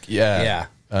 Harmon. Yeah, Yeah.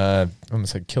 I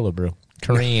almost said Killebrew.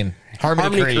 Kareen.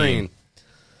 Harmony Harmony Korine. Korine.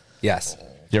 Yes.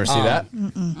 You ever see that?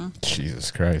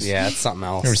 Jesus Christ. Yeah, it's something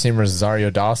else. You ever seen Rosario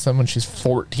Dawson when she's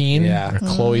 14? Yeah. Or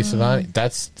Chloe Savani?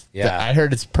 That's Yeah. I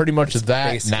heard it's pretty much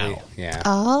that Basically, now. yeah.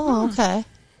 Oh, okay.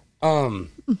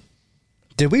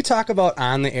 Did we talk about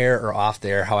on the air or off the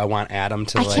air how I want Adam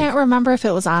to I like? can't remember if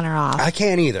it was on or off. I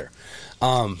can't either.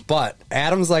 But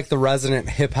Adam's like the resident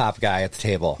hip hop guy at the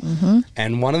table. Mm-hmm.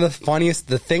 And one of the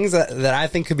things that I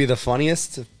think could be the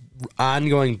funniest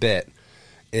ongoing bit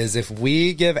is if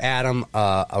we give Adam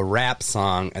a rap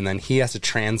song and then he has to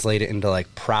translate it into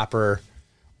like proper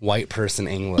white person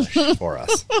English for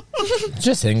us.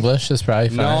 Just English is probably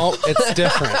fine. No, it's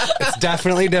different. It's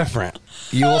definitely different.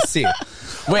 You will see.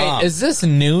 Wait, is this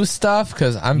new stuff?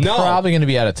 Because I'm No. probably going to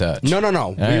be out of touch. No.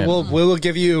 right. We will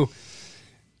give you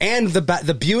And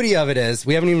the beauty of it is,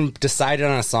 we haven't even decided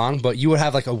on a song, but you would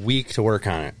have like a week to work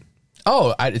on it.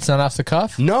 Oh, it's not off the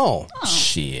cuff? No.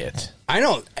 Shit. I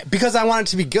know, because I want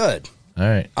it to be good. All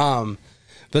right.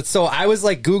 But so I was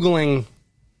like Googling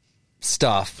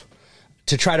stuff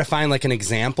to try to find like an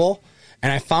example,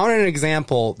 and I found an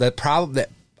example that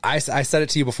I said it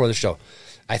to you before the show.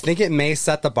 I think it may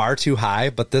set the bar too high,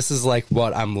 but this is like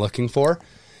what I'm looking for.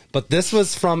 But this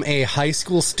was from a high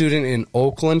school student in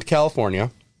Oakland, California,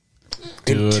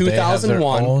 in 2001. They have their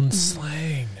own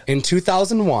slang. In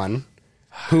 2001,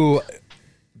 who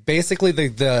basically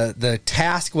the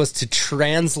task was to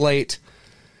translate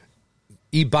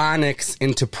Ebonics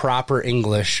into proper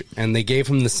English, and they gave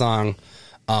him the song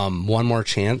 "One More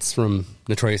Chance" from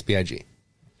Notorious B.I.G.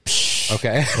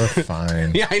 Okay, We're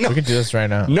fine. Yeah, I know. We can do this right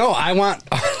now. No, I want.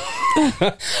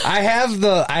 I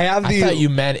thought you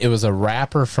meant it was a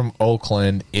rapper from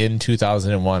Oakland in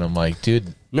 2001. I'm like,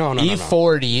 dude, No.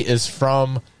 E40 is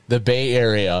from the Bay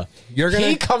Area.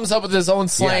 He comes up with his own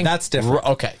slang. Yeah, that's different.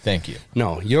 Okay, thank you.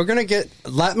 No, you're gonna get.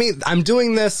 I'm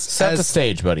doing this. Set the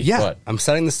stage, buddy. Yeah, What? I'm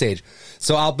setting the stage.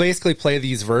 So I'll basically play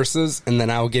these verses, and then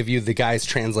I'll give you the guy's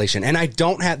translation. And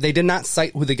they did not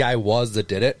cite who the guy was that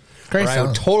did it. Great or I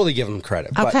would song. totally give him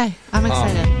credit. Okay, I'm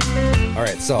excited. All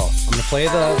right, so I'm gonna play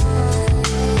I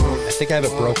think I have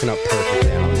it broken up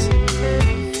perfectly, Alex.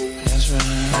 That's right.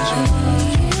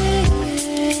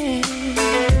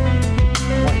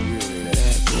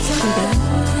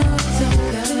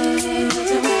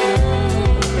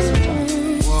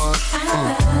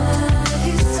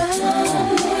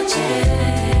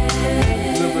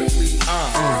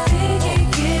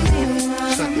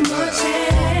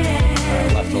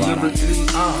 Left a lot on.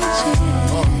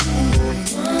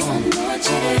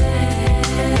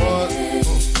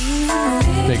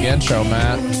 Big intro,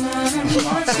 Matt.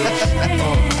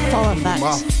 Full effect.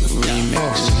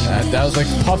 That was like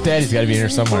Puff Daddy's got to be in here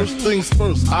somewhere. First things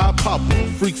first, I pop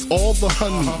 'em. Freaks all the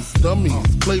honeys, dummies,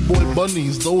 Playboy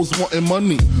bunnies, those wanting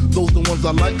money. Those the ones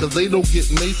I like, cause they don't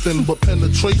get Nathan but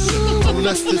penetration.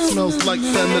 Unless it smells like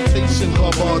sanitation.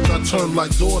 Garbage, I turn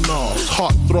like doorknobs.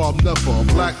 Heart throb never,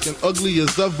 black and ugly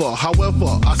as ever.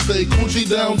 However, I stay Gucci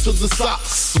down to the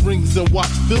socks. Rings and watch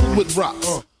filled with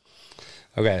rocks.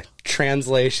 Okay,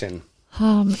 translation.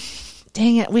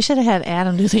 Dang it. We should have had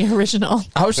Adam do the original.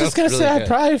 I was just That's going to really say good. I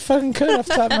probably fucking could off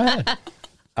the top of my head.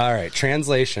 All right,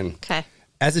 translation. Okay.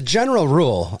 As a general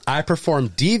rule, I perform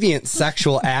deviant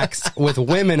sexual acts with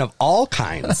women of all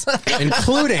kinds,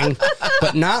 including,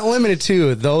 but not limited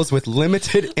to, those with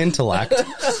limited intellect,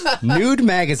 nude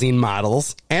magazine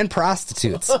models, and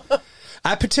prostitutes.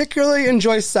 I particularly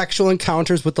enjoy sexual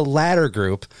encounters with the latter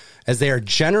group, as they are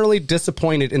generally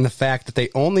disappointed in the fact that they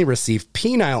only receive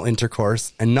penile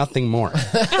intercourse and nothing more.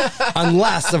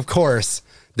 Unless, of course,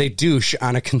 they douche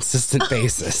on a consistent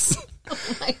basis.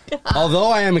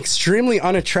 Although I am extremely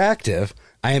unattractive,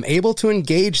 I am able to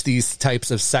engage these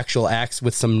types of sexual acts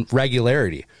with some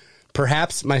regularity.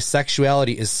 Perhaps my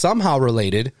sexuality is somehow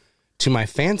related to my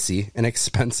fancy and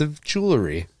expensive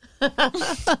jewelry.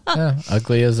 Yeah,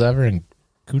 ugly as ever and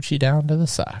Gucci down to the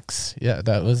socks. Yeah,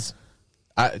 that was...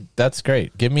 that's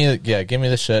great. Give me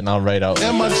the shit and I'll write out.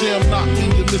 And my jam knocking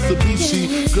the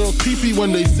Mitsubishi. Girls pee-pee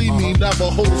when they see me.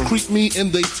 Navajos creep me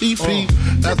in they teepee.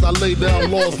 As I lay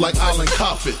down laws like Island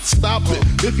Coppet. Stop it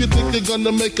if you think you're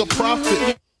gonna make a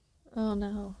profit. Oh,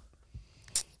 no.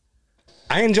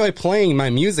 I enjoy playing my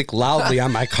music loudly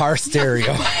on my car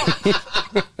stereo.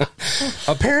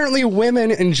 Apparently,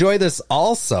 women enjoy this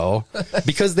also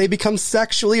because they become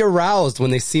sexually aroused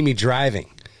when they see me driving.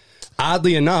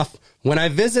 Oddly enough, when I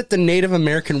visit the Native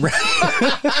American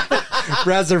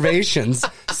reservations,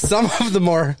 some of the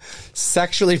more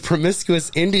sexually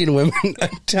promiscuous Indian women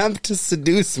attempt to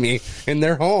seduce me in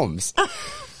their homes.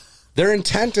 Their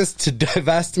intent is to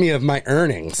divest me of my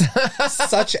earnings.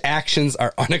 Such actions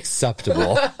are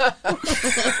unacceptable.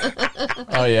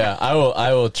 Oh yeah,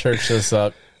 I will church this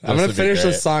up. I'm going to finish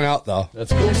this song out, though. That's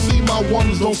Don't great. see my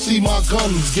ones, don't see my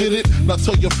guns. Get it? Now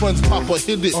tell your friends, Papa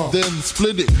hit it, then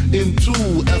split it in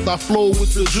two as I flow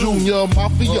with the Junior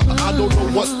Mafia. I don't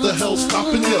know what the hell's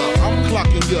stopping ya. I'm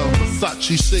clocking ya,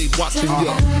 Versace shade watching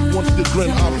ya. Once the grin,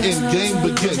 I'm in, game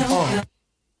begins.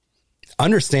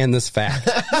 Understand this fact.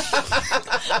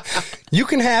 You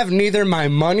can have neither my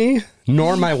money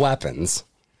nor my weapons.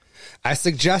 I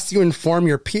suggest you inform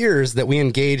your peers that we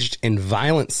engaged in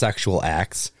violent sexual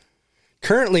acts.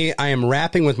 Currently, I am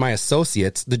rapping with my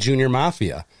associates, the Junior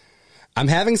Mafia. I'm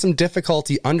having some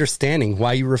difficulty understanding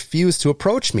why you refuse to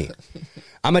approach me.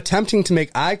 I'm attempting to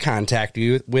make eye contact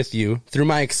with you through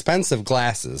my expensive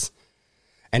glasses.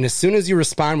 And as soon as you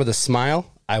respond with a smile,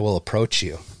 I will approach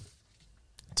you.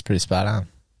 It's pretty spot on.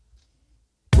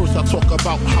 verse I talk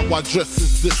about how I dress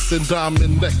is this and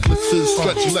diamond necklaces,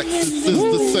 stretch Lexuses,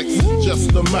 the sex is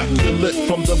just immaculate.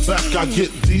 From the back I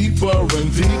get deeper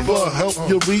and deeper, help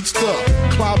you reach the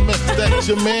climax that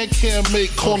your man can't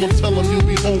make. Call him, tell him you'll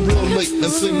be home real late and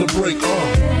sing the break.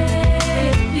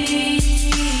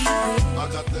 I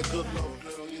got that good love,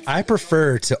 girl. I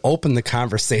prefer to open the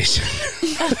conversation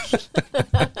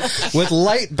with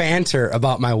light banter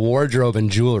about my wardrobe and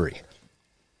jewelry.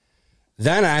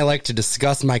 Then I like to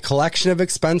discuss my collection of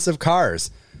expensive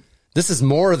cars. This is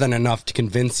more than enough to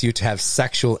convince you to have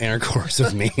sexual intercourse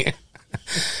with me.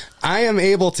 I am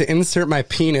able to insert my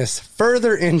penis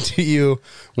further into you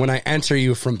when I enter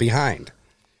you from behind.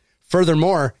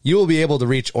 Furthermore, you will be able to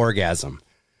reach orgasm.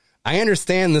 I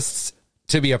understand this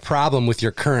to be a problem with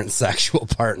your current sexual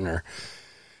partner.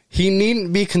 He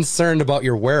needn't be concerned about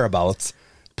your whereabouts.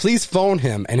 Please phone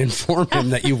him and inform him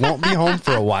that you won't be home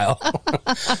for a while.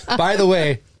 By the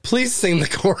way, please sing the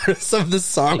chorus of this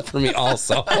song for me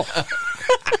also.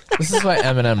 This is why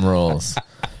Eminem rules.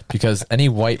 Because any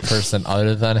white person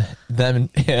other than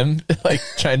him, like,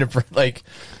 trying to, like,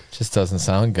 just doesn't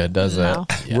sound good, does No.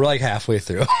 it? Yeah. We're like halfway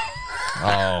through.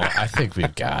 Oh, I think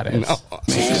we've got it. No.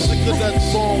 Sick of that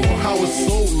song on how it's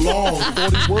so long.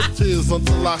 40 work tears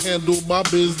until I handle my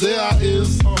biz. There I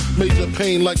is. Major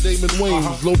pain like Damon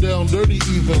Wayans. Low down dirty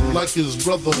even like his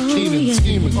brother Keenan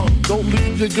scheming. Don't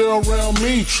leave your girl around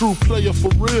me. True player for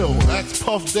real. Ask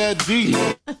Puff Daddy.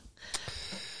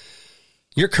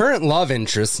 Your current love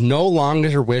interest no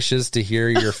longer wishes to hear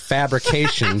your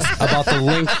fabrications about the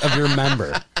length of your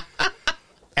member.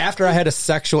 After I had a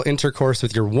sexual intercourse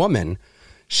with your woman,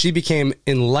 she became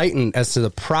enlightened as to the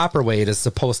proper way it is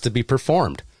supposed to be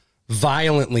performed,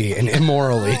 violently and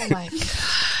immorally. Oh my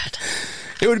God.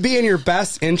 It would be in your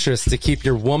best interest to keep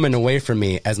your woman away from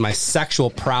me, as my sexual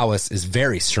prowess is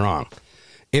very strong.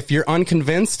 If you're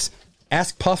unconvinced,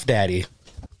 ask Puff Daddy.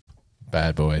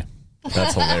 Bad boy.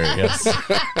 That's hilarious.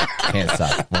 Can't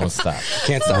stop. Won't stop.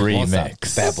 Can't stop. won't stop.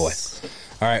 Remix. Bad boy.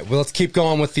 All right, well, let's keep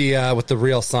going with the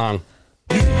real song.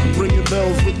 Ringing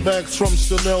bells with bags from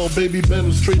Chanel. Baby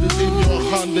Benz traded in your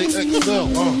Hyundai XL.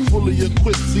 Fully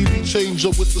equipped CD changer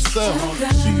with the cell.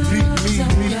 She beat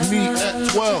me at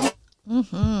 12.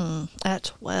 At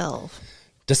 12.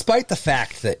 Despite the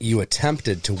fact that you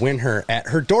attempted to win her at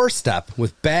her doorstep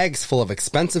with bags full of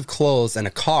expensive clothes and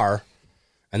a car,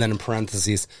 and then in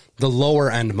parentheses, the lower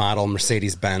end model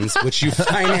Mercedes-Benz, which you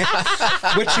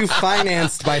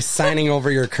financed by signing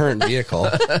over your current vehicle,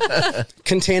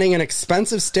 containing an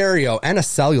expensive stereo and a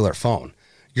cellular phone.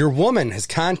 Your woman has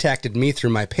contacted me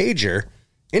through my pager,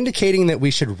 indicating that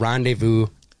we should rendezvous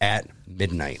at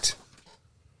midnight.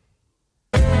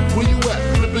 Where you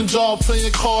at? Flipping job, playing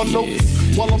car notes.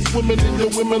 While I'm swimming in your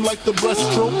women like the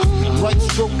breaststroke. Right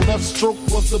stroke, left stroke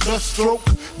was the best stroke.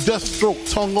 Death stroke,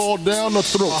 tongue all down the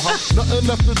throat. Nothing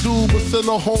left to do but send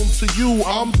her home to you.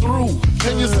 I'm through.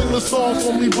 Can you sing the song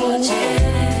for me, boo?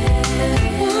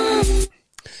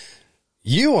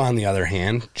 You, on the other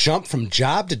hand, jump from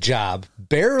job to job,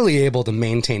 barely able to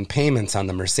maintain payments on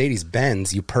the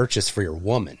Mercedes-Benz you purchased for your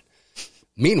woman.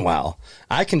 Meanwhile,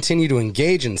 I continue to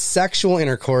engage in sexual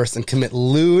intercourse and commit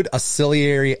lewd,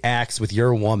 auxiliary acts with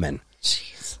your woman.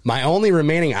 Jeez. My only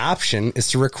remaining option is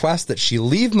to request that she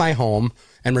leave my home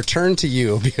and return to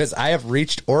you because I have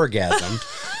reached orgasm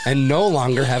and no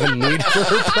longer have a need for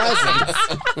her presence.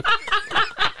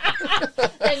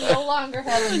 And no longer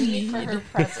have a need for her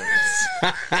presence.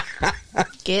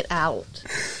 Get out.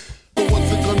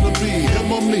 What's it gonna be?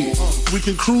 Him or me? We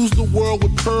can cruise the world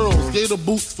with pearls, gator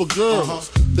boots for girls.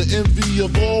 The envy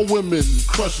of all women,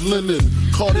 crushed linen,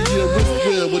 Cartier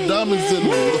wristwear with diamonds in them.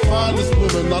 The finest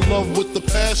women I love with the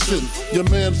passion. Your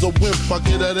man's a wimp, I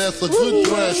get that ass a good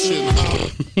thrashing.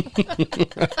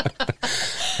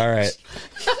 All right.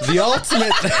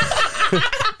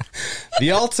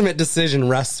 The ultimate decision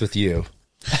rests with you.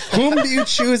 Whom do you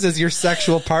choose as your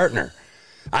sexual partner?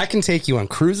 I can take you on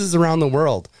cruises around the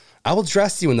world. I will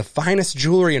dress you in the finest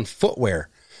jewelry and footwear.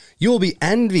 You will be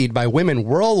envied by women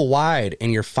worldwide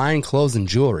in your fine clothes and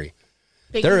jewelry.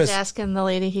 Biggie's asking the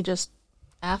lady he just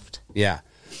effed. Yeah.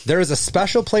 There is a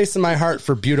special place in my heart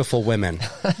for beautiful women.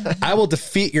 I will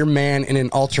defeat your man in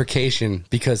an altercation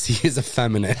because he is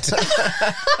effeminate.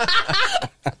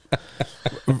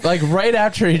 Like right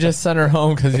after he just sent her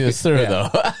home because he was through,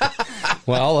 though.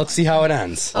 Well, let's see how it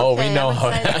ends. Oh, we know I'm how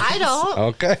it excited. ends. I don't.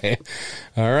 Okay.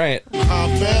 All right.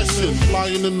 High fashion,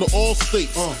 flying in the all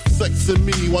states. Sexing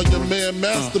me while your man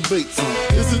masturbates.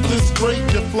 Isn't this great?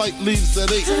 Your flight leaves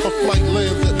at 8. My flight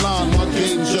lands at 9. My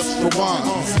game just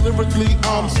rewinds. Lyrically,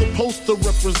 I'm supposed to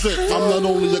represent. I'm not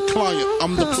only a client,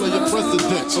 I'm the player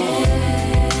president. All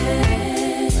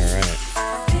right.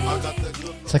 I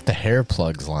It's like the hair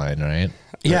plugs line, right?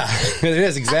 Yeah, it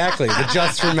is exactly the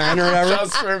Just for Men or whatever.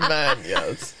 Just for men,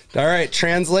 yes. All right,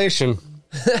 translation.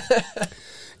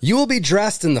 You will be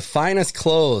dressed in the finest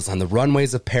clothes on the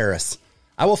runways of Paris.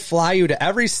 I will fly you to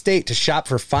every state to shop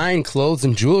for fine clothes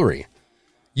and jewelry.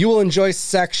 You will enjoy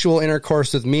sexual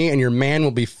intercourse with me, and your man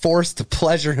will be forced to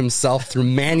pleasure himself through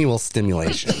manual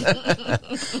stimulation.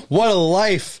 What a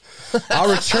life. I'll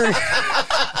return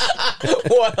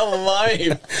What a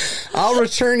life. I'll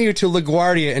return you to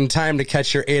LaGuardia in time to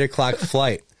catch your 8 o'clock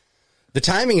flight. The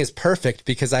timing is perfect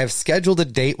because I have scheduled a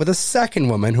date with a second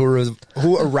woman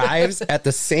who arrives at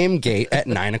the same gate at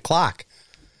 9 o'clock.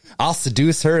 I'll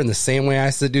seduce her in the same way I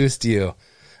seduced you.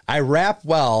 I rap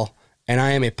well, and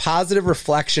I am a positive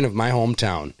reflection of my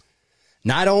hometown.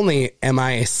 Not only am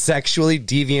I a sexually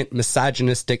deviant,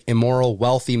 misogynistic, immoral,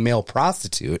 wealthy male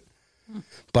prostitute,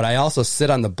 but I also sit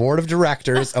on the board of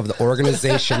directors of the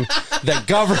organization that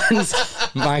governs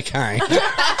my kind.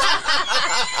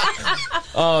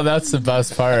 Oh, that's the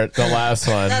best part. The last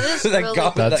one. That is That really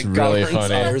That's that really governs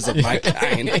funny. others of my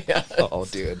kind. Oh,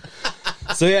 dude.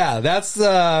 So yeah, that's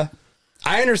I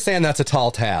understand that's a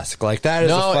tall task. Like that is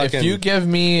No, a fucking if you give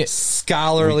me,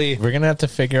 scholarly. we're gonna have to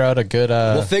figure out a good.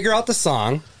 We'll figure out the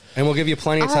song, and we'll give you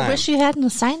plenty of Oh, time. I wish you had an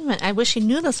assignment. I wish you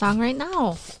knew the song right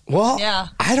now. Well, Yeah.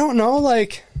 I don't know.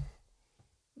 Like,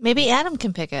 Maybe Adam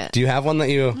can pick it. do you have one that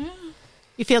you?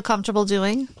 You feel comfortable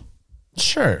doing?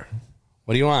 Sure.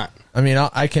 What do you want? I mean,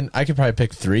 I can probably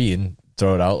pick 3 and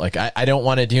throw it out. Like, I don't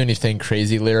want to do anything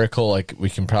crazy lyrical. Like, we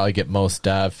can probably get Most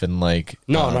Def and like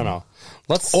No.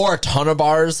 Let's. or a ton of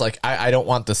bars. Like, I don't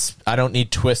want this. I don't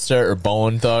need Twista or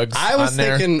Bone Thugs. I was on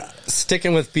there. thinking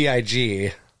sticking with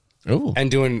Big Ooh,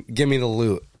 and doing "Give Me the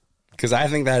Loot" because I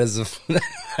think that is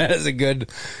that is a good.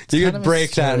 You kind could of a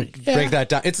break story. that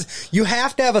down. It's you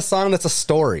have to have a song that's a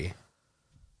story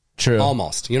true.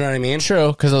 almost. You know what I mean?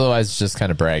 True, because otherwise it's just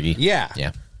kind of braggy. Yeah.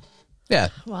 Yeah.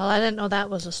 Well, I didn't know that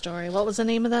was a story. What was the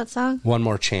name of that song? One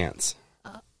More Chance.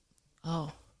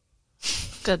 Oh,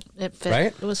 good. It fit. Right?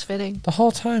 It was fitting. The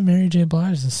whole time Mary J.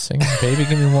 Blige is singing "Baby,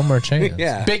 Give Me One More Chance."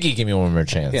 Yeah. Biggie, Give Me One More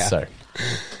Chance. Yeah. Sorry.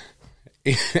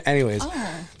 Anyways,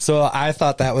 so I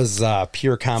thought that was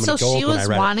pure comedy So gold she when I was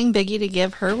read wanting Biggie to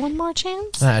give her one more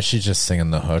chance? She's just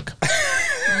singing the hook.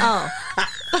 Oh,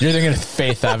 You're thinking of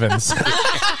Faith Evans. it.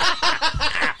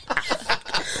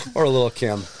 Or Lil'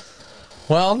 Kim.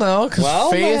 Well, no, because Well,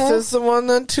 Faith no. is the one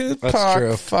that That's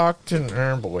true. Tupac fucked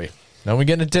and boy. Now we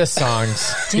get into diss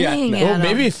songs. dang no. it. Oh, maybe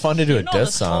it'd be fun to do a You know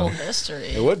diss this whole song. history.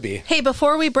 It would be. Hey,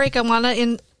 before we break, I want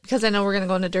to because I know we're going to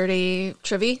go into dirty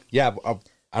trivia. Yeah,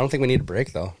 I don't think we need a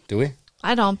break though, do we?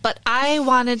 I don't, but I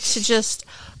wanted to just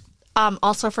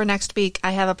also for next week,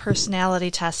 I have a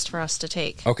personality test for us to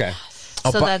take. Okay.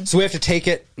 So then So we have to take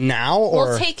it now, or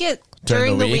we'll take it During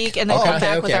during the the week? week and then Oh, come okay,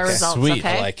 back with okay, our okay. results. Sweet.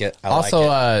 Okay. I like it. I Also,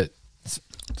 like it.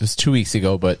 it was 2 weeks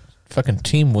ago, but fucking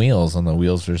Team Wheels on the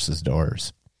Wheels versus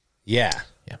Doors. Yeah,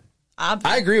 Yeah.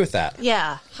 I agree with that.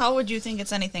 Yeah. How would you think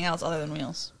it's anything else other than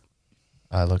wheels?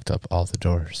 I looked up all the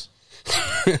doors.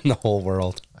 In the whole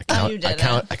world. You did I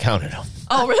counted them.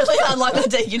 Oh, really? How long did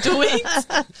it take you? 2 weeks?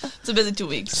 It's a busy 2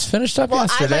 weeks. Just finished up I'd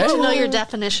yesterday. like to know your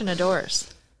definition of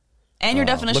doors. And your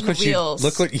definition Look of what you wheels.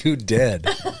 look what you did.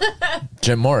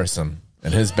 Jim Morrison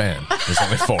and his band. There's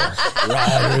only 4.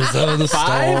 Riders of the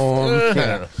Storm.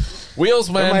 Yeah. Wheels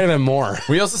There might win. have been more.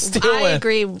 Wheels is still I win.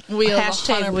 agree. Wheels,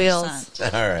 Hashtag 100%. wheels. All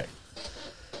right.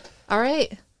 All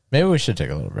right. Maybe we should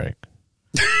take a little break.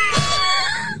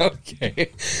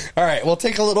 Okay. All right. We'll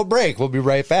take a little break. We'll be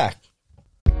right back.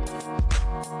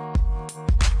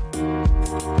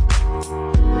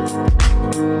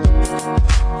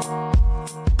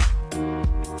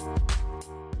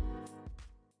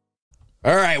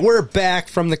 All right, we're back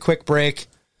from the quick break.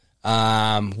 We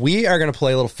are going to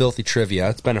play a little filthy trivia.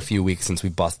 It's been a few weeks since we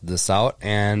busted this out,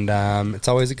 and it's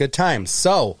always a good time.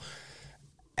 So,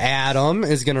 Adam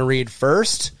is going to read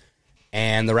first,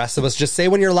 and the rest of us just say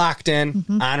when you're locked in.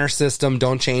 Honor system.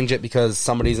 Don't change it because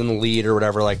somebody's in the lead or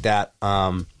whatever like that.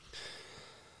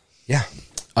 Yeah.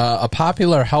 A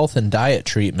popular health and diet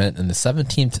treatment in the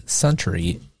 17th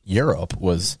century Europe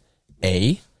was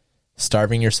A,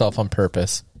 starving yourself on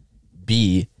purpose,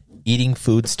 B, eating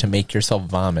foods to make yourself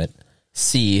vomit,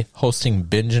 C, hosting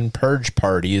binge and purge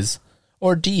parties,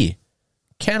 or D,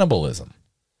 cannibalism.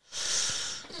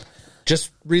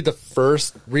 Just read the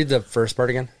first part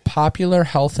again. Popular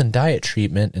health and diet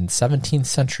treatment in 17th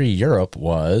century Europe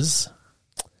was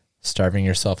starving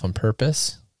yourself on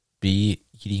purpose, B,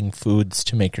 eating foods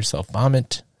to make yourself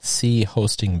vomit, C,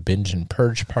 hosting binge and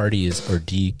purge parties, or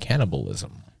D,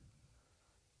 cannibalism.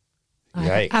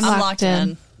 Yikes. I'm I'm locked locked in.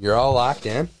 in. You're all locked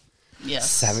in?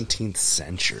 Yes. 17th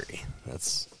century.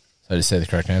 That's Did I say the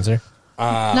correct answer?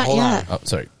 Not hold yet. Oh,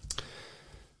 sorry.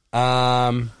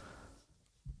 all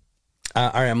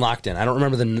right, I'm locked in. I don't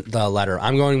remember the letter.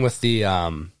 I'm going with the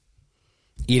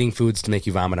eating foods to make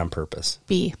you vomit on purpose.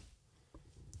 B.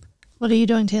 What are you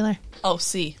doing, Taylor? Oh,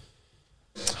 C.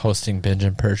 Hosting binge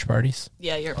and purge parties.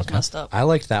 Yeah, you're messed up. I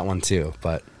liked that one too,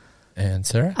 but And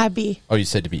Sarah? I B. Oh, you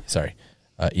said to be. Sorry.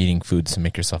 Eating foods to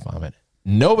make yourself vomit.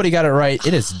 Nobody got it right.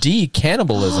 It is D,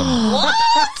 cannibalism. What?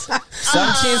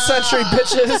 17th century,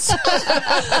 bitches.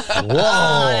 whoa,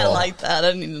 I like that. I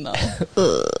didn't even know.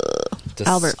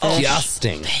 Albert Fish.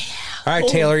 disgusting. All right,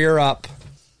 Taylor, you're up.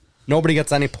 Nobody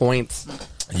gets any points.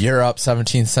 You're up,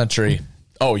 17th century.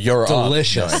 Oh, you're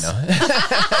Delicious. up. No,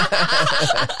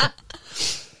 I know.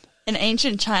 In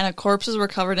ancient China, corpses were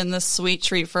covered in this sweet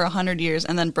treat for 100 years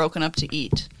and then broken up to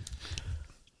eat.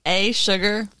 A,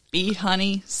 sugar, B,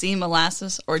 honey, C,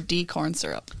 molasses, or D, corn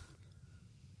syrup.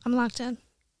 I'm locked in.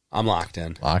 I'm locked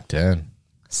in. Locked in.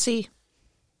 C.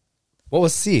 What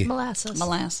was C? Molasses.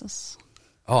 Molasses.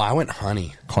 Oh, I went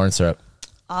honey. Corn syrup.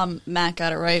 Matt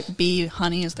got it right. B,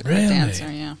 honey is the correct Really?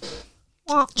 answer, yeah.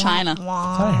 Wah, China. wah, I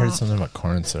wah. thought I heard something about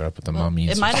corn syrup with the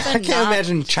mummies. It might have I been can't not-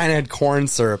 imagine China had corn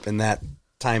syrup in that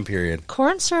time period.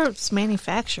 Corn syrup's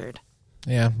manufactured.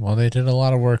 Yeah, well, they did a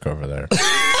lot of work over there.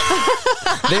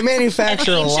 They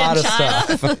manufacture a Ancient lot of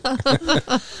China. stuff.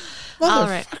 All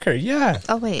right. Motherfucker, yeah.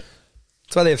 Oh, wait.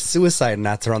 That's why they have suicide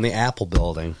knots around the Apple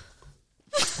building.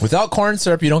 Without corn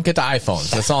syrup, you don't get the iPhones.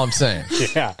 That's all I'm saying.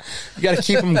 Yeah, you got to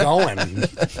keep them going.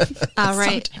 All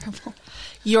right.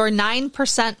 You're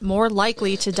 9% more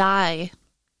likely to die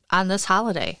on this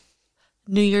holiday.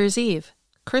 New Year's Eve,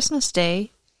 Christmas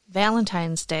Day,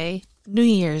 Valentine's Day, New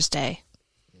Year's Day.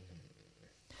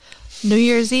 New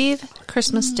Year's Eve,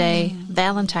 Christmas Day,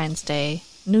 Valentine's Day,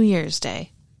 New Year's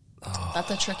Day. That's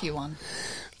a tricky one.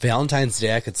 Valentine's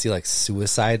Day, I could see like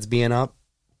suicides being up.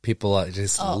 People are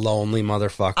just lonely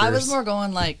motherfuckers. I was more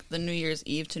going like the New Year's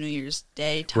Eve to New Year's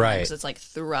Day time. Right. 'Cause it's like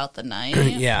throughout the night.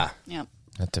 yeah. Yep.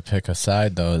 Have to pick a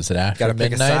side, though. Is it after Got to pick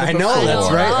a midnight? side. or I know before? that's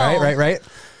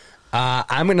know.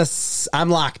 right. I'm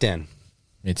locked in.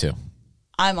 Me too.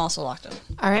 I'm also locked in.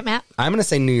 All right, Matt. I'm gonna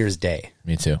say New Year's Day.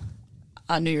 Me too.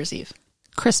 New Year's Eve.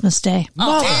 Christmas Day.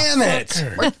 Damn it!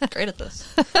 We're great at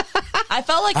this. I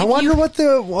felt like I if wonder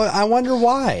you, I wonder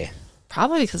why.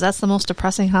 Probably because that's the most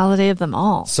depressing holiday of them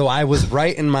all. So I was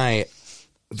right in my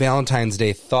Valentine's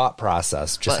Day thought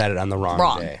process. Just had it on the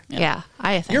wrong day. Yeah,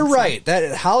 I think You're so. right.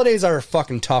 That holidays are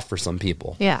fucking tough for some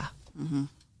people. Yeah.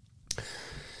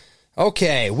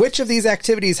 Okay, which of these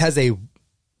activities has a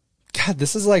God,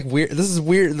 this is like weird. This is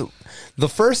weird. The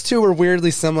first two were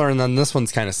weirdly similar, and then this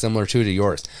one's kind of similar too to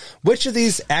yours. Which of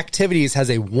these activities has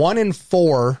a 1 in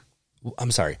 4?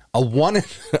 I'm sorry, a 1 in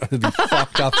it'd be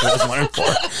fucked up if it was 1 in 4.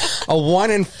 A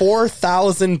 1 in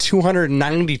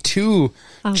 4,292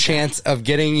 chance of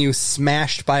getting you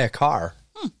smashed by a car.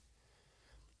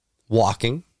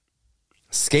 Walking,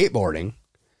 skateboarding,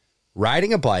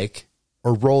 riding a bike,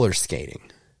 or roller skating.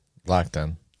 Locked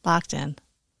in. Locked in.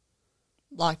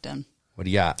 locked in. What do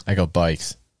you got? I go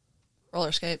bikes.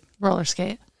 Roller skate. Roller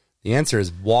skate. The answer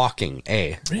is walking.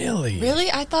 A. Really? Really?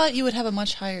 I thought you would have a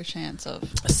much higher chance of. I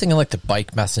was thinking like the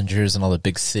bike messengers and all the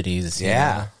big cities. you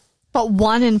Yeah. know? But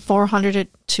 1 in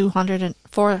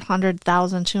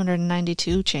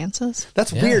 400,292 chances.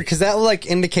 That's Yeah. weird because that will like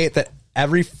indicate that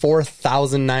every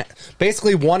 4,000,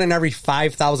 basically 1 in every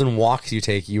 5,000 walks you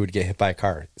take, you would get hit by a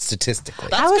car statistically.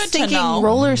 That's I was good to thinking know.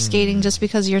 roller skating just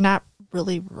because you're not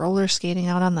really roller skating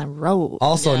out on the road.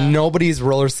 Also, Yeah. nobody's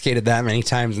roller skated that many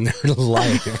times in their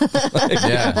life.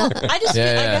 Yeah. I just, Yeah,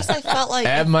 I yeah. guess I felt like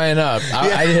Add mine up.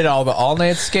 I did all the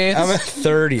all-night skates. I'm at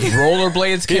 30.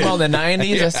 Rollerblades came out in the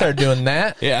 90s. I started doing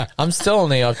that. Yeah. I'm still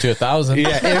only up to 1,000.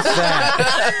 Yeah, if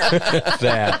that. If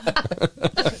that.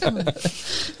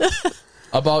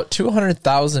 About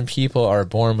 200,000 people are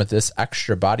born with this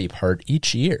extra body part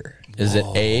each year. Is it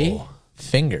A,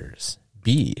 fingers,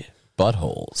 B,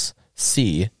 buttholes,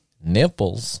 C,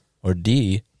 nipples, or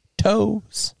D,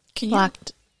 toes? can you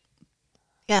Locked.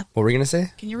 Yeah. What were we going to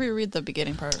say? can you reread the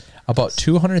beginning part? About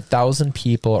 200,000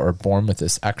 people are born with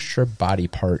this extra body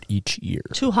part each year.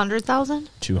 200,000?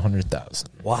 200,000.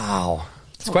 Wow.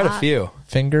 It's quite a lot. few.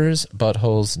 Fingers,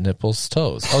 buttholes, nipples,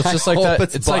 toes. Oh, it's just I like hope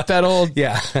that. It's like that old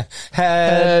Yeah. Head,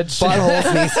 Head,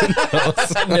 buttholes, knees, and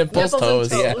toes. nipples,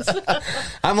 toes. Yeah.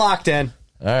 I'm locked in.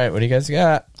 All right, what do you guys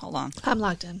got? Hold on. I'm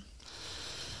locked in.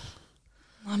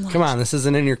 I'm locked. Come on, this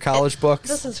isn't in your college books.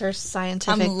 This is her I'm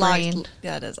scientific locked. brain.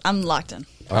 Yeah, it is. I'm locked in.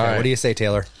 Okay, All right. what do you say,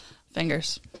 Taylor?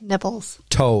 Fingers. Nipples.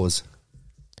 Toes.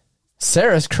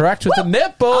 Sarah's correct with the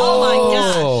nipple. Oh my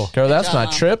gosh. Girl, that's Good my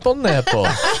job. triple nipple.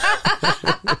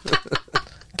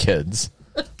 kids.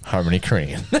 Harmony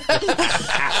Korine.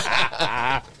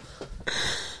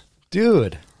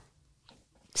 Dude.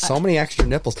 So many extra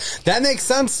nipples. That makes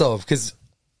sense though, because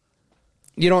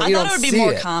you don't I thought it would be see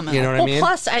more it. common. You know what Well, I mean?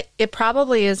 plus, it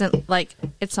probably isn't like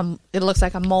it looks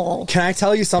like a mole. Can I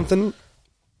tell you something?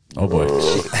 Oh boy.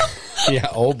 Yeah,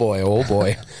 oh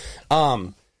boy.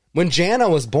 When Jana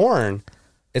was born,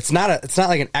 it's not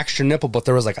like an extra nipple, but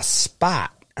there was like a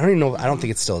spot. I don't even know. I don't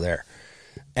think it's still there.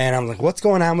 And I'm like, what's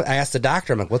going on? I asked the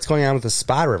doctor, I'm like, what's going on with the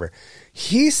spot or whatever?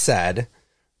 He said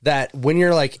that when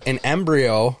you're like an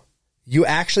embryo, you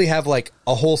actually have like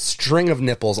a whole string of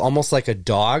nipples, almost like a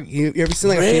dog. You ever seen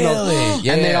like a female?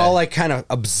 Yeah, and they yeah. all like kind of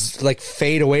like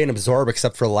fade away and absorb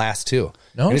except for the last two.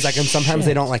 No and he's like, and sometimes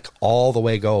they shit. don't like all the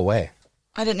way go away.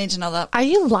 I didn't need to know that. Are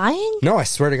you lying? No, I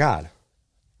swear to God.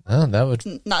 Oh, that would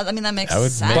That makes make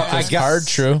sense. But I this guess- card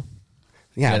true.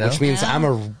 Yeah, You know? which means I'm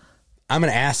an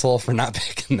asshole for not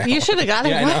picking that. You one. should have got it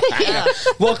Yeah, I know. right.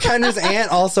 Well, Kendra's aunt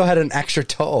also had an extra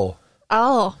toe.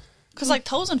 Oh, Because like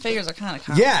toes and fingers are kind of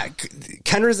common. Yeah,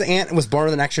 Kendra's aunt was born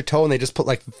with an extra toe, and they just put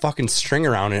like fucking string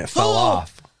around it, and it fell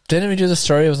off. Didn't we do the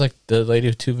story? It was like the lady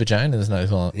with two vaginas. Not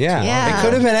long. Yeah, Yeah. it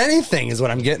could have been anything, is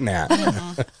what I'm getting at.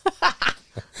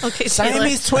 okay.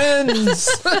 Siamese twins.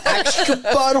 Extra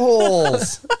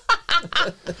buttholes.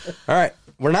 All right,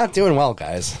 we're not doing well,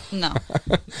 guys. No.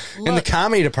 In the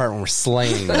comedy department, we're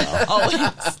slaying now. Always.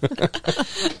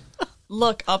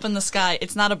 Look up in the sky.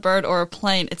 It's not a bird or a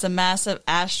plane. It's a massive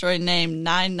asteroid named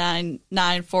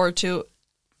 99942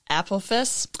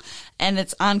 Apophis, and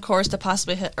it's on course to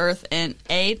possibly hit Earth in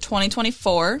A,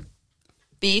 2024,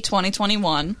 B,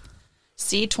 2021,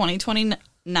 C,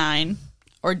 2029,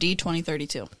 or D,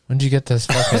 2032. When did you get this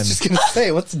I fucking? was just gonna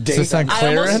say, what's the Is date? this on on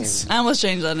clearance? I almost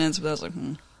changed that answer, but I was like,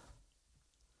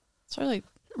 So like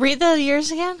Read the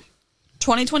years again.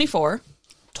 2024,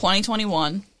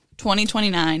 2021,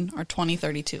 2029, or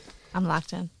 2032. I'm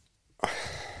locked in.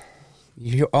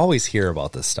 You always hear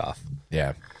about this stuff.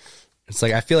 Yeah. It's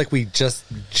like I feel like we just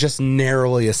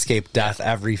narrowly escape death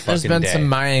every fucking There's been day. some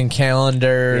Mayan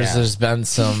calendars. Yeah. There's been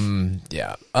some.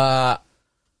 Yeah.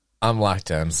 I'm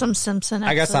locked in. Some Simpson.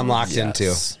 I guess I'm locked in too.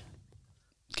 Yes.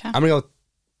 Okay. I'm gonna go.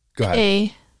 Go ahead.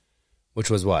 A. Which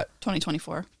was what?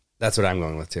 2024. That's what I'm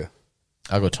going with too.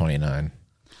 I'll go 29.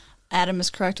 Adam is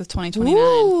correct with 2029.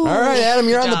 All right, Adam,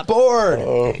 you're on Good the job. board.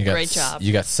 You got Great job.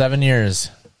 You got 7 years.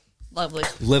 Lovely.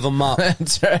 Live them up.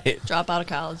 That's right. Drop out of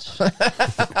college.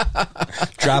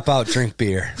 Drop out. Drink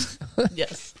beer.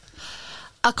 Yes.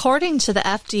 According to the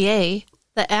FDA,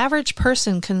 the average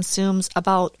person consumes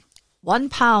about 1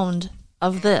 pound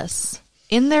of this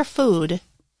in their food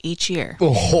each year.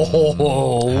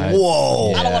 Whoa!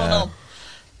 I don't want to know.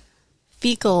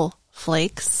 Fecal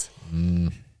flakes,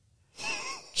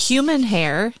 human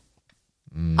hair,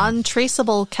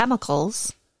 untraceable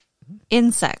chemicals,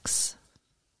 insects.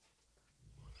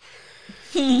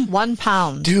 1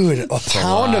 pound. Dude, a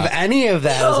pound of any of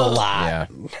that is a lot. Yeah.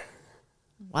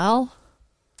 Well,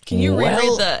 Can you reread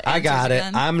Well, the I got it. answers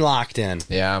again? I'm locked in.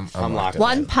 Yeah. I'm locked locked. in.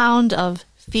 1 pound of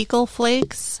fecal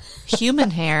flakes, human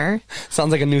hair,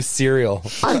 Sounds like a new cereal.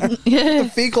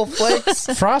 The fecal flakes.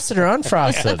 Frosted or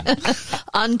unfrosted?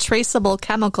 untraceable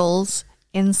chemicals,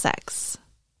 insects.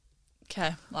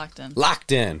 Okay, locked in.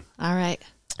 Locked in. All right.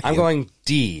 I'm going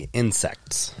D.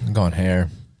 Insects. I'm going hair.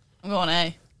 I'm going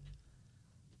A.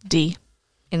 D.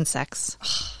 Insects.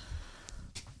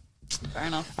 Fair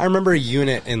enough. I remember a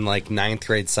unit in like 9th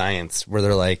grade science where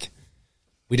they're like,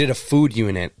 we did a food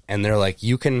unit, and they're like,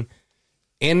 you can,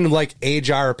 in like a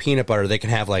jar of peanut butter, they can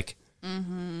have like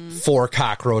 4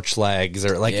 cockroach legs,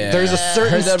 or like Yeah. there's a I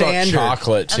certain heard that about standard.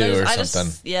 chocolate And too, there's- or I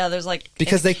something. there's like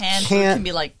Because they canned food can't- can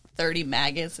be like 30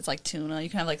 maggots. It's like tuna. You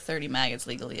can have like 30 maggots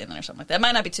legally in there or something like that. It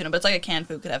might not be tuna, but it's like a canned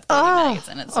food could have 30 maggots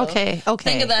in it. So okay.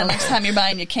 Think of that next time you're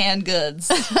buying your canned goods.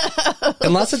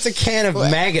 Unless it's a can of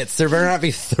maggots, there better not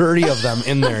be 30 of them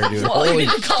in there, dude. Well, you Holy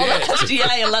need to call the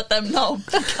FDA and let them know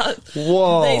because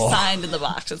Whoa. they signed in the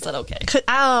box and said okay.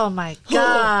 Oh my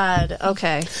God.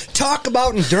 Okay. Talk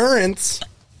about endurance.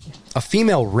 A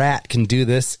female rat can do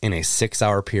this in a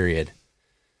 6-hour period.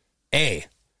 A.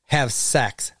 Have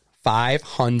sex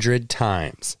 500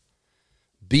 times.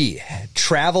 B.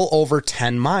 Travel over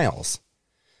 10 miles.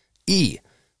 E.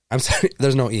 I'm sorry,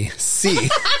 there's no E. C.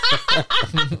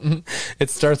 It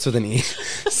starts with an E.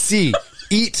 C.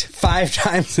 Eat 5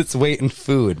 times its weight in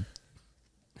food.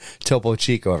 Topo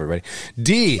Chico, everybody.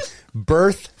 D.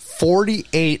 Birth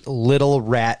 48 little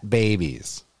rat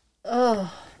babies.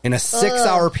 In a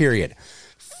 6-hour period.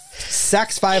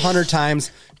 Sex 500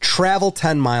 times, travel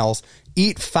 10 miles,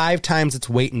 eat 5 times its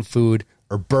weight in food,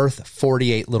 or birth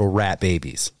 48 little rat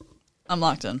babies. I'm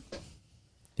locked in.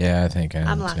 Yeah, I think I am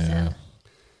I'm locked too.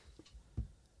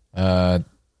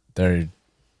 in.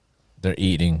 They're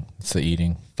eating. It's the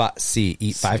eating. C,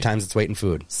 eat 5 times its weight in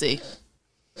food. C.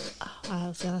 I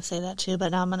was gonna say that too,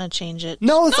 but now I'm gonna change it.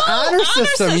 No, it's honor system.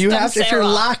 system, You have to, if you're Sarah.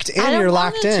 locked in, I don't you're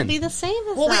want locked it to in. be the same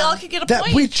as Well, we them. all could get a That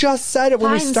point. we just said it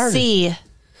when we Fine, started. C.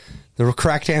 The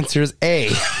correct answer is A.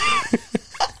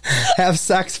 Have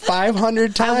sex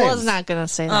 500 times. I was not gonna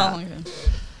say that. Oh,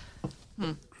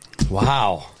 okay.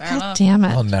 Wow. Fair God enough. damn it!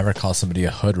 I'll never call somebody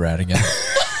a hood rat again.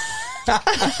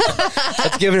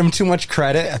 That's giving him too much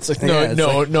credit. It's like, No, you're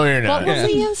What not. was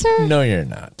the answer? No, you're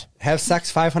not. have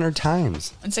sex 500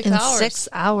 times. In 6 In hours. 6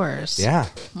 hours. Yeah.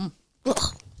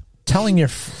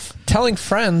 Telling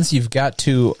friends you've got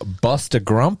to bust a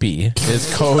grumpy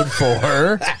is code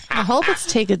for I hope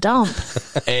it's take a dump.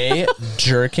 A,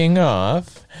 jerking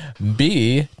off,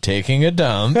 B, taking a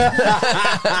dump,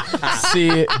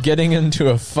 C, getting into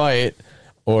a fight,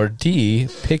 or D,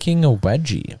 picking a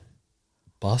wedgie.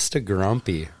 Bust a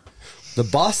grumpy. The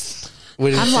bust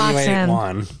would I'm locked insinuate in.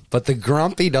 one, but the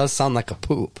grumpy does sound like a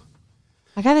poop.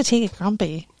 I gotta take a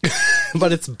grumpy,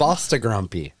 But it's bust a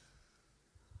grumpy.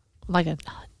 like a.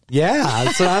 Yeah,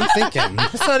 that's what I'm thinking.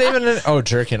 It's not even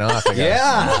jerking off. I guess.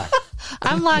 Yeah.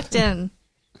 I'm locked in.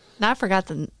 Now I forgot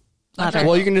the letter.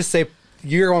 Well, you can just say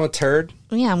you're going with turd.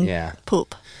 Yeah, I'm Yeah.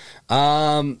 poop.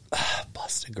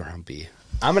 Bust a grumpy.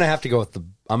 I'm gonna have to go with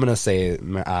I'm gonna say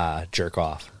jerk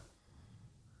off.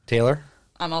 Taylor.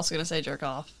 I'm also going to say jerk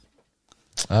off.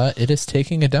 It is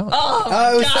taking a dump.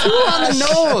 Oh, it was 2 on the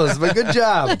nose, but good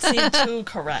job. Seemed too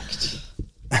correct.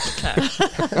 Okay.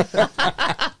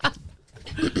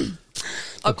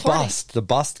 The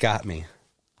bust got me.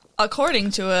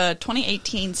 According to a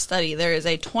 2018 study, there is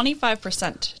a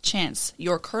 25% chance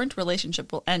your current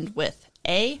relationship will end with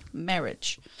A,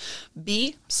 marriage,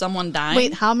 B, someone dying.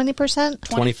 Wait, how many percent?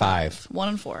 25. 1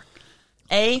 in 4.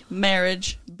 A,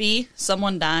 marriage, B,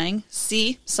 someone dying,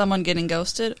 C, someone getting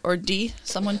ghosted, or D,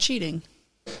 someone cheating.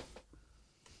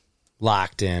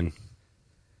 Locked in.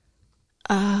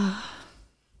 Yeah,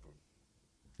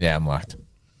 I'm locked.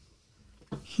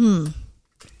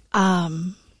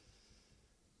 I'm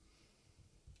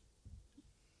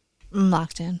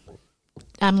locked in.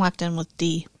 I'm locked in with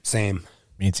D. Same.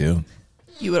 Me too.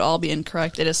 You would all be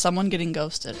incorrect. It is someone getting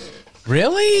ghosted,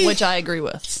 Really? which I agree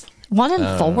with. 1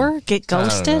 in 4 get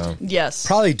ghosted. know. Yes.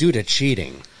 Probably due to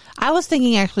cheating. I was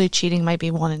thinking actually cheating might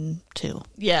be 1 in 2.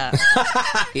 Yeah.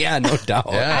 Yeah, no doubt.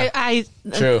 Yeah. I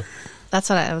True. That's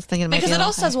what I was thinking. Because maybe it a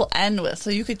also says will end with, so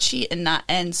you could cheat and not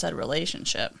end said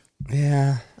relationship.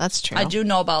 Yeah. that's true. I do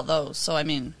know about those, so I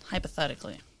mean,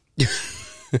 hypothetically.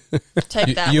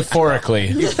 Take that. Euphorically.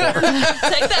 Take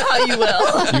that how you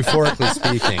will. Euphorically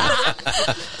speaking.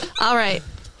 All right.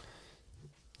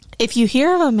 If you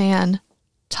hear of a man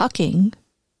tucking,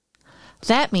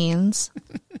 that means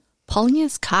pulling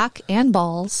his cock and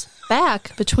balls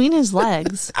back between his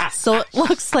legs so it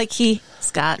looks like he's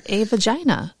got a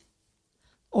vagina.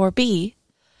 Or B,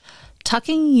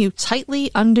 tucking you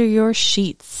tightly under your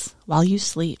sheets while you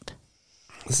sleep.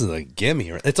 This is a gimme.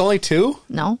 It's only 2?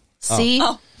 No. C,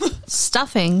 Oh.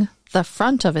 stuffing the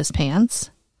front of his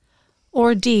pants.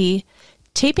 Or D,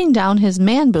 taping down his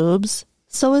man boobs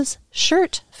so his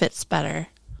shirt fits better.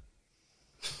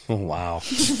 Oh, wow.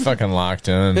 Fucking locked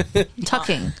in.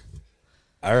 Tucking.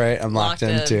 All right, I'm locked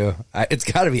in Locked in. too. It's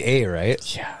got to be A,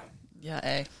 right? Yeah. Yeah,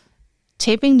 A.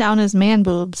 Taping down his man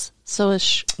boobs so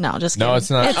his no, just kidding. No, it's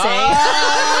not. It's A.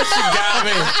 Got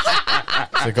me.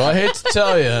 It's like, well, I hate to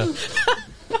tell you.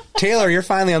 Taylor, you're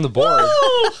finally on the board.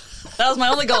 That was my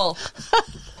only goal.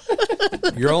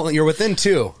 You're within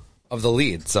 2 of the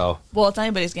lead, so Well, it's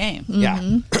anybody's game.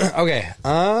 yeah. Okay.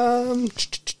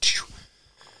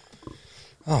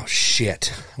 Oh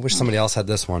shit! I wish somebody else had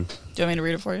this one. Do you want me to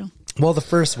read it for you? Well, the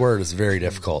first word is very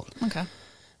difficult. Okay.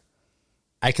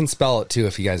 I can spell it too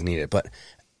if you guys need it, but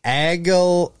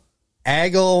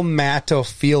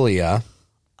agalmatophilia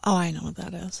Oh, I know what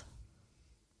that is.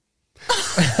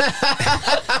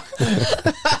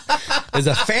 is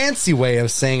a fancy way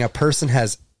of saying a person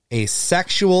has a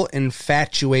sexual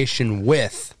infatuation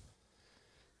with.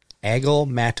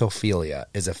 Agalmatophilia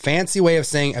is a fancy way of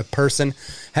saying a person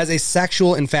has a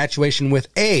sexual infatuation with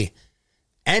A,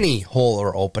 any hole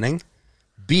or opening,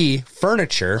 B,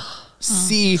 furniture,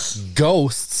 C,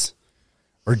 ghosts,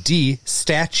 or D,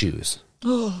 statues.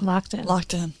 Locked in.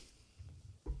 Locked in.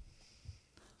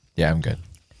 Yeah, I'm good.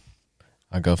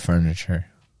 I'll go furniture.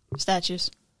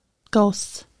 Statues.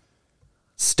 Ghosts.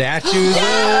 Statues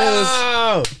is.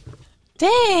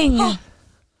 Dang.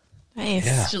 Nice.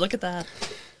 Did you look at that?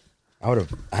 I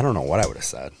don't know what I would have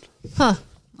said. Huh.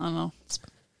 I don't know.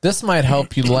 This might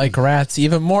help you like rats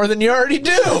even more than you already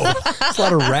do. That's a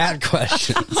lot of rat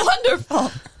questions.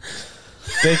 Wonderful.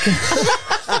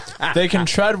 They can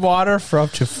tread water for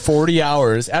up to 40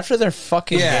 hours after their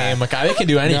fucking game. Like, they can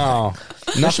do anything. No,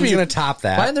 nothing's going to top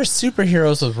that. Why aren't there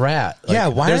superheroes with rat? Like, Yeah,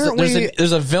 why aren't we-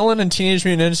 There's a villain in Teenage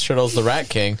Mutant Ninja Turtles, the Rat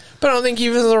King, but I don't think he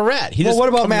was a rat. He Well, just what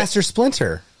about Master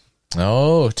Splinter?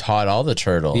 Oh, taught all the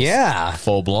turtles. Yeah.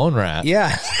 Full blown rat.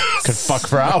 Yeah. Could fuck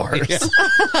for hours.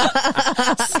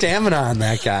 Stamina on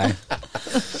that guy.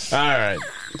 All right.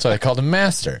 So they called him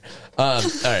Master. All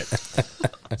right.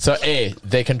 So A,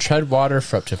 they can tread water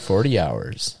for up to 40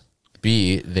 hours.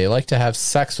 B, they like to have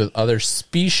sex with other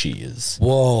species.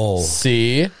 Whoa.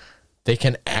 C, they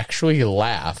can actually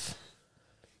laugh.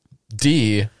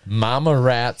 D, mama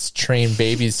rats train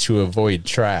babies to avoid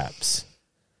traps.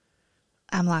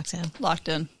 I'm locked in. Locked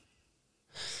in.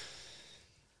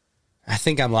 I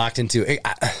think I'm locked into.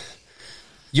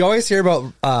 You always hear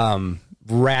about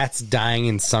rats dying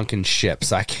in sunken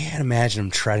ships. I can't imagine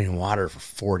them treading water for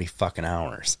 40 fucking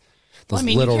hours. Those Well, I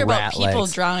mean, you little hear about rat people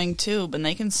legs. drowning too, but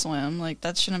they can swim. Like,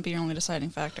 that shouldn't be your only deciding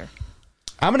factor.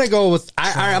 I'm gonna go with.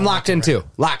 I'm locked in too.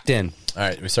 Locked in. All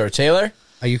right. We start with Taylor.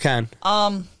 Oh, you can.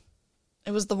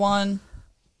 It was the one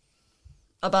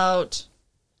about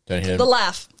Don't hear the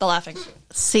laughing.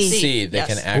 C. C, they Yes.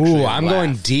 can actually Ooh, I'm laugh.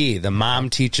 going D. The mom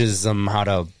teaches them how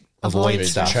to avoid Avoid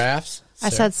stuff. traps. I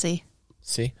said C.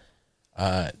 C.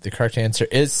 The correct answer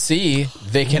is C.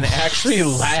 They can actually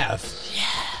laugh.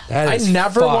 That I is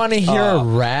never fucked want to hear up. a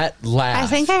rat laugh. I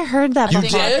think I heard that You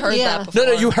before. did? I've heard Yeah. that before.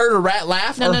 No, you heard a rat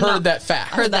laugh or no, heard no. that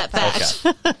fact? Heard that fact.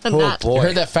 Okay. Not- boy. You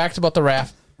heard that fact about the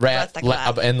rat That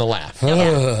laugh. and the laugh.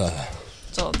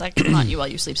 So that can haunt you while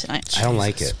you sleep tonight. I don't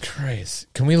like it. Christ.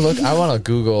 Can we look? I want to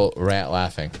Google rat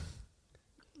laughing.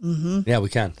 Yeah, we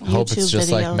can. I hope it's YouTube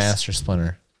just like videos. Master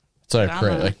Splinter. That's what I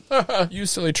pray. Drama. Like, you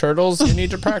silly turtles, you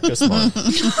need to practice more.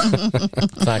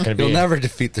 It's not going to be. You'll never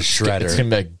defeat the It's shredder. going to be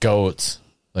like goats,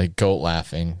 like goat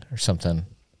laughing or something.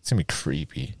 It's going to be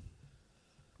creepy.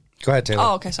 Go ahead, Taylor.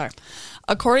 Oh, okay, sorry.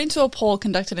 According to a poll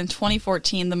conducted in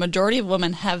 2014, the majority of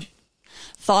women have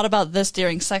thought about this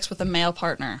during sex with a male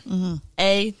partner.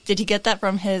 A, did he get that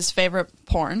from his favorite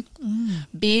porn?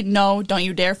 B, no, don't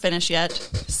you dare finish yet.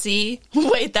 C,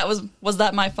 wait, was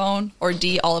that my phone? Or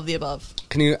D, all of the above.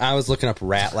 Can you? I was looking up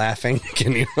rat laughing.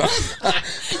 Can you?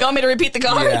 You want me to repeat the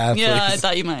card? Yeah, I please.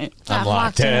 thought you might. I'm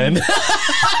locked in.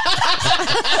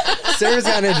 Sarah's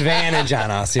got an advantage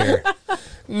on us here.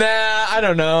 Nah, I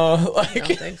don't know. I Like,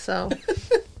 don't think so.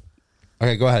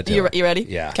 Okay, go ahead, Taylor. You ready?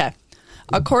 Yeah. Okay.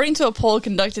 According to a poll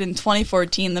conducted in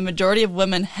 2014, the majority of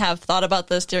women have thought about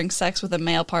this during sex with a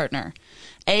male partner.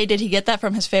 A, did he get that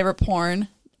from his favorite porn?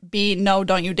 B, no,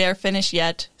 don't you dare finish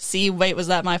yet. C, wait, was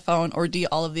that my phone? Or D,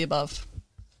 all of the above.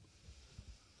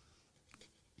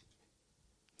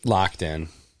 Locked in.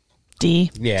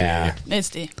 D. Yeah. It's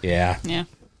D. Yeah. Yeah.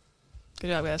 Good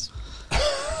job, guys.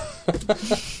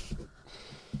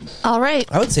 All right.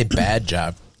 I would say bad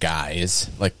job, guys.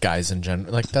 Like guys in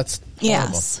general. Like that's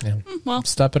horrible. Yes. Yeah. Well,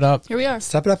 Step it up. here we are.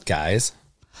 Step it up, guys.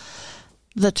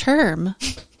 The term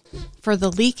for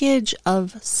the leakage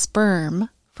of sperm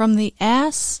from the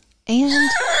ass and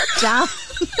down.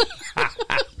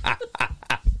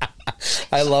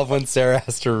 I love when Sarah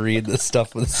has to read this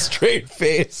stuff with a straight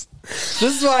face. This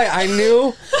is why I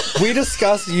knew we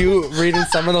discussed you reading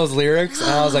some of those lyrics, and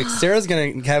I was like, Sarah's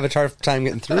going to have a tough time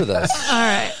getting through this. All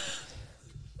right.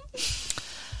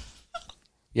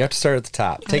 You have to start at the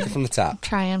top. Take it from the top.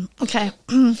 Trying. Okay.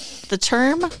 The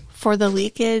term for the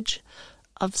leakage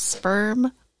of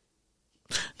sperm.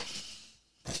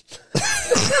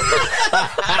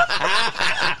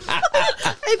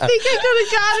 I think I could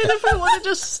have got it if I would have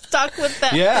just stuck with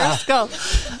that Yeah. first go.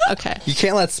 Okay. You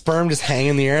can't let sperm just hang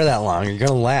in the air that long. You're going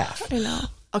to laugh. I know.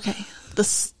 Okay.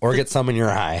 This Or get some in your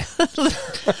eye.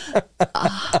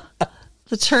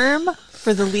 the term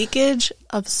for the leakage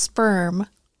of sperm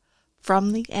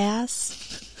from the ass.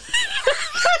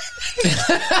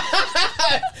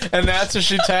 And that's what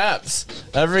she taps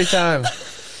every time.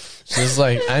 She's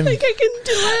like, I'm. I think I can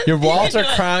do it. You're Walter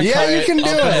Cronkite. Yeah, you can do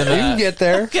up into it. You that. can get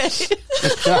there. Okay.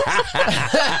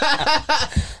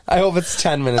 I hope it's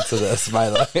 10 minutes of this, by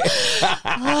the way.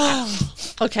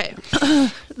 Okay.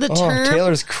 The Oh, term.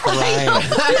 Taylor's crying. I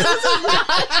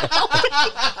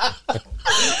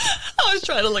was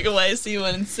trying to look away so you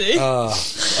wouldn't see.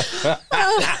 It's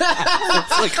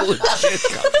like legit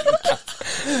coming out.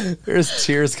 There's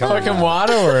tears coming Fucking out.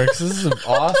 waterworks. This is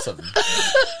awesome.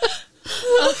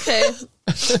 Okay.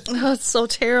 Oh, it's so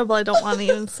terrible. I don't want to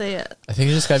even say it. I think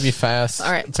you just gotta be fast.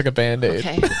 All right. It's like a band-aid.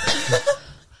 Okay.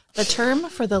 The term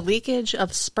for the leakage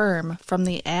of sperm from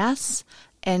the ass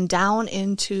and down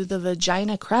into the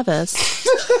vagina crevice,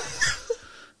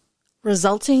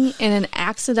 resulting in an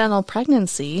accidental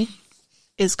pregnancy,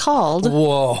 is called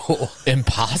Whoa.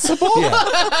 Impossible?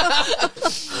 Yeah.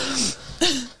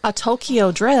 a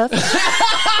Tokyo drift,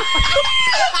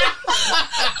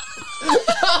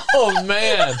 Oh,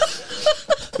 man.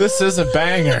 This is a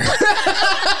banger.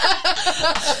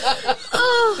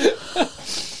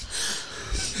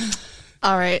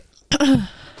 all right,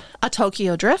 a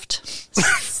Tokyo drift,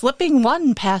 slipping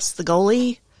one past the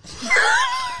goalie,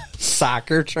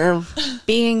 Soccer term.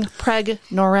 being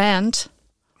pregnant,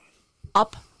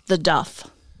 up the duff.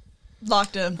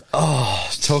 Locked in.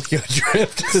 Tokyo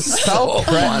Drift is Spell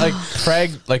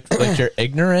like you're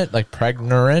ignorant, like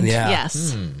pregnant. Yeah.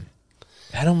 Yes.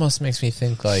 That almost makes me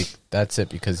think like that's it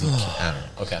because you can't. I don't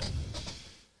know. Okay.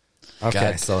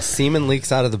 Okay, God. so semen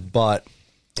leaks out of the butt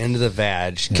into the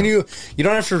vag. Can you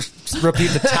don't have to repeat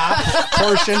the top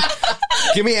portion.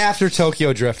 Give me after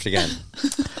Tokyo Drift again.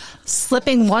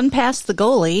 Slipping one past the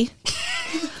goalie,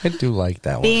 I do like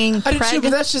that one. being I did too, but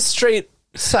pregnant. that's just straight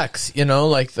sex, you know?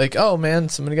 Like oh man,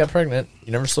 somebody got pregnant.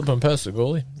 You never slip them past the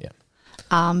goalie?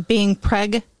 Yeah. Being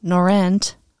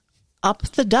pregnant, up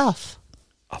the duff.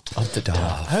 Up the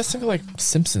dog. I was thinking like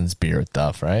Simpsons beer with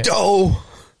Duff, right? Oh,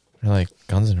 Or like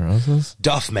Guns N' Roses?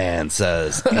 Duff Man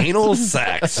says anal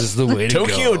sex is the way to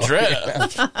Tokyo go.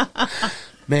 Drift.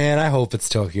 Man, I hope it's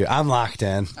Tokyo. I'm locked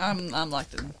in. I'm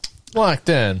locked in. Locked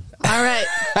in. All right.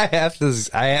 I have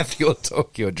to go with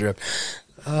Tokyo Drift.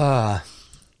 Yeah,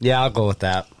 I'll go with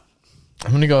that.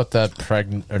 I'm gonna go with that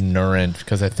pregnant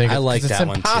because I think I like it's that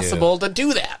one, too. impossible to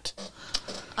do that.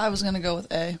 I was gonna go with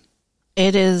A.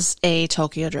 It is a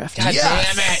Tokyo drift. God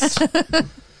damn it!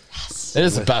 It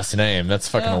is the best name. That's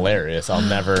fucking Yeah. hilarious. I'll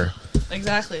never.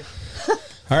 Exactly.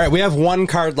 All right, we have one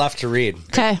card left to read.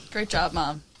 Okay. Great job,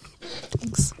 Mom.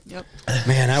 Thanks. Yep.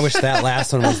 Man, I wish that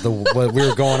last one was what we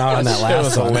were going out on that It last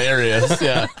was one. hilarious.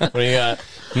 Yeah. What do you got?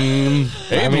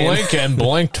 Abe Lincoln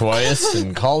blinked twice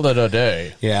and called it a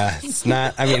day. Yeah, it's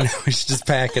not. I mean, we should just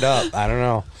pack it up. I don't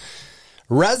know.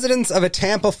 Residents of a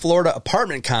Tampa, Florida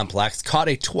apartment complex caught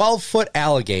a 12-foot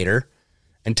alligator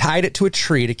and tied it to a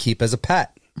tree to keep as a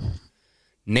pet.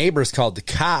 Neighbors called the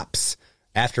cops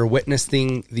after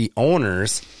witnessing the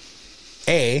owners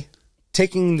A,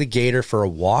 taking the gator for a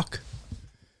walk,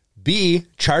 B,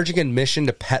 charging admission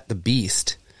to pet the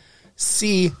beast,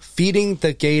 C, feeding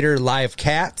the gator live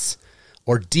cats,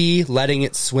 or D, letting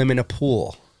it swim in a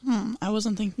pool. I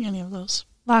wasn't thinking any of those.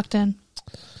 Locked in.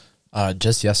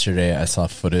 Just yesterday, I saw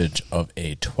footage of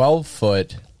a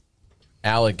 12-foot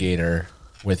alligator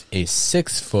with a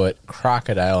 6-foot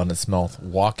crocodile in its mouth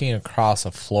walking across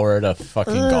a Florida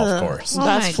fucking golf course. Oh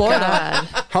That's my Florida.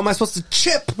 God. How am I supposed to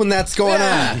chip when that's going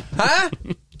on?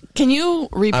 Can you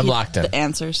repeat I'm locked in. the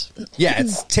answers? Yeah,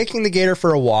 it's taking the gator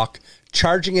for a walk,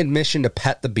 charging admission to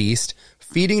pet the beast,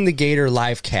 feeding the gator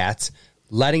live cats,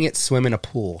 letting it swim in a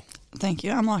pool. Thank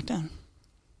you. I'm locked in. What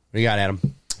do you got,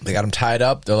 Adam? They got them tied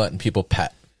up. They're letting people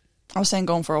pet. I was saying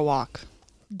going for a walk.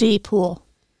 D pool.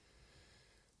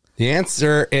 The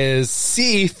answer is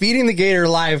C, feeding the gator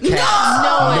live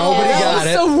cats. Nobody got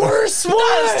it. the worst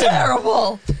one.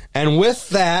 Terrible. And with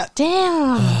that,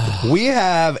 Damn. we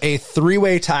have a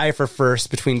three-way tie for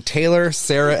first between Taylor,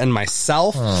 Sarah, and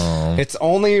myself. It's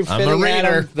only fitting, reader.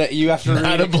 Adam, that you have to Not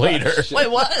read a bleeder.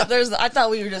 Wait, what? I thought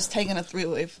we were just taking a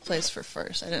three-way place for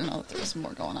first. I didn't know that there was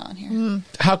more going on here.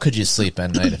 How could you sleep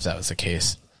at night if that was the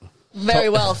case? Very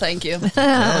well, thank you.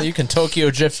 Well, you can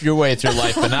Tokyo drift your way through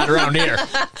life, but not around here.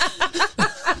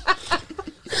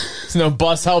 There's no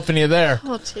bus helping you there.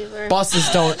 Oh, Taylor. Buses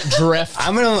don't drift. I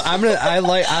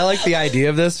like the idea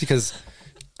of this because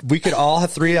we could all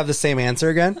have the same answer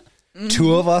again.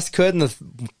 Two of us could, and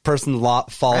the person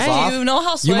falls off. You know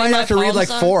how You sweaty might my have to read palms like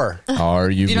are? 4. Are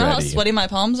you Do you know how ready? sweaty my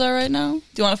palms are right now? Do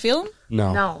you want to feel them?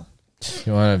 No. No.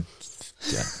 You want to?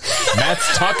 Yeah.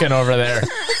 Matt's tucking over there.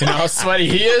 You know how sweaty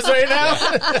he is right now?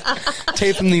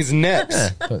 Taping these nips.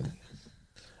 All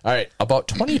right. About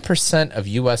 20% of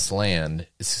U.S. land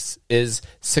is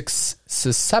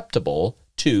susceptible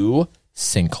to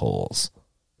sinkholes.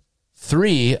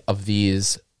 3 of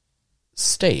these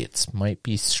states might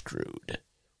be screwed.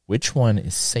 Which one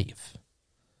is safe?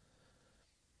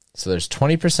 So there's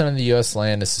 20% of the U.S.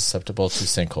 land is susceptible to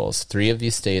sinkholes. 3 of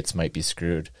these states might be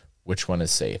screwed. Which one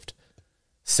is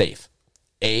safe?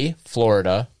 A,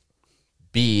 Florida.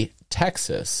 B,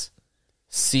 Texas.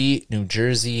 C, New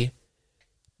Jersey.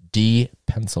 D,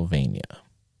 Pennsylvania.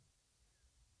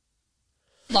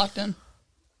 Locked in.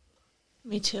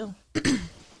 Me too. Give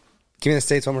me the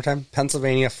states one more time.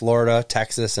 Pennsylvania, Florida,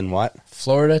 Texas, and what?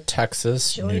 Florida,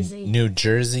 Texas, Jersey. New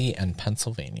Jersey, and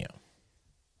Pennsylvania.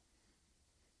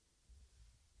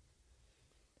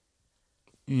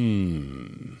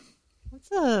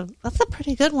 That's a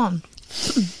pretty good one.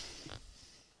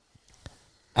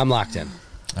 I'm locked in.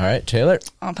 All right, Taylor.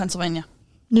 Oh, Pennsylvania.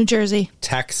 New Jersey.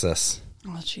 Texas.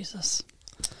 Oh, Jesus.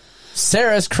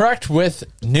 Sarah's correct with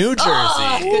New Jersey.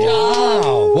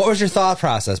 Wow. What was your thought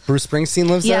process? Bruce Springsteen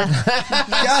lives Yeah. there?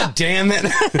 God damn it.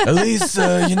 At least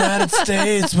the United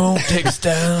States won't take us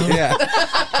down. Yeah.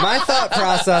 My thought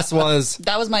process was,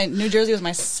 That was New Jersey was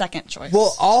my second choice.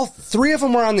 well, all three of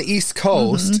them were on the East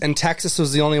Coast, and Texas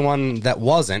was the only one that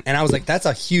wasn't. And I was like, that's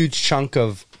a huge chunk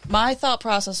of. My thought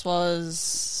process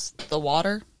was the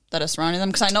water that is surrounding them,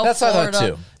 because I know That's what I thought,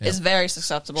 Florida too. Yeah. is very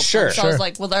susceptible. to Sure, them. So I was sure.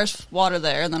 like, well, there's water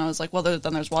there, and then I was like, well, then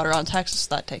there's water on Texas.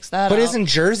 That takes that. But out. isn't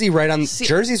Jersey right on?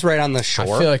 Jersey's right on the I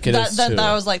shore. feel like it is that too.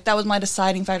 I was like, that was my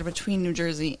deciding factor between New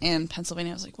Jersey and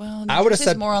Pennsylvania. I was like, well, New I would've Jersey's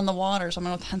said- more on the water, so I'm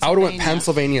going to I Pennsylvania. would have went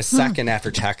Pennsylvania second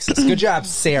after Texas. Good job,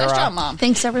 Sarah. Nice job, Mom.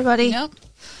 Thanks, everybody. Yep.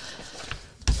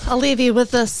 I'll leave you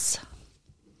with this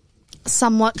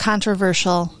somewhat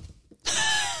controversial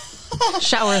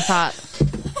shower thought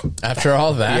After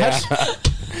all that,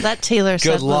 that Taylor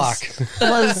said Good luck.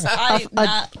 was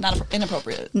Not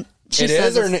inappropriate. she It said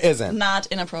is or was- it isn't? Not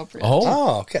inappropriate.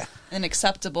 Oh, okay. An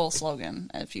acceptable slogan,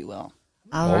 if you will.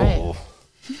 all right. Oh.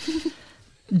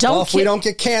 Don't Well, if we don't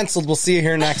get canceled, we'll see you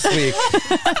here next week.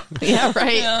 Yeah,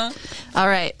 right. All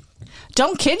right.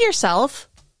 Don't kid yourself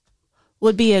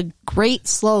would be a great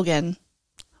slogan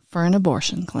for an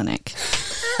abortion clinic.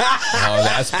 oh,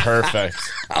 that's perfect.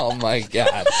 Oh my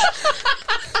God.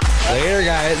 Later,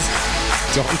 guys.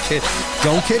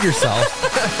 Don't kid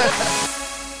yourself.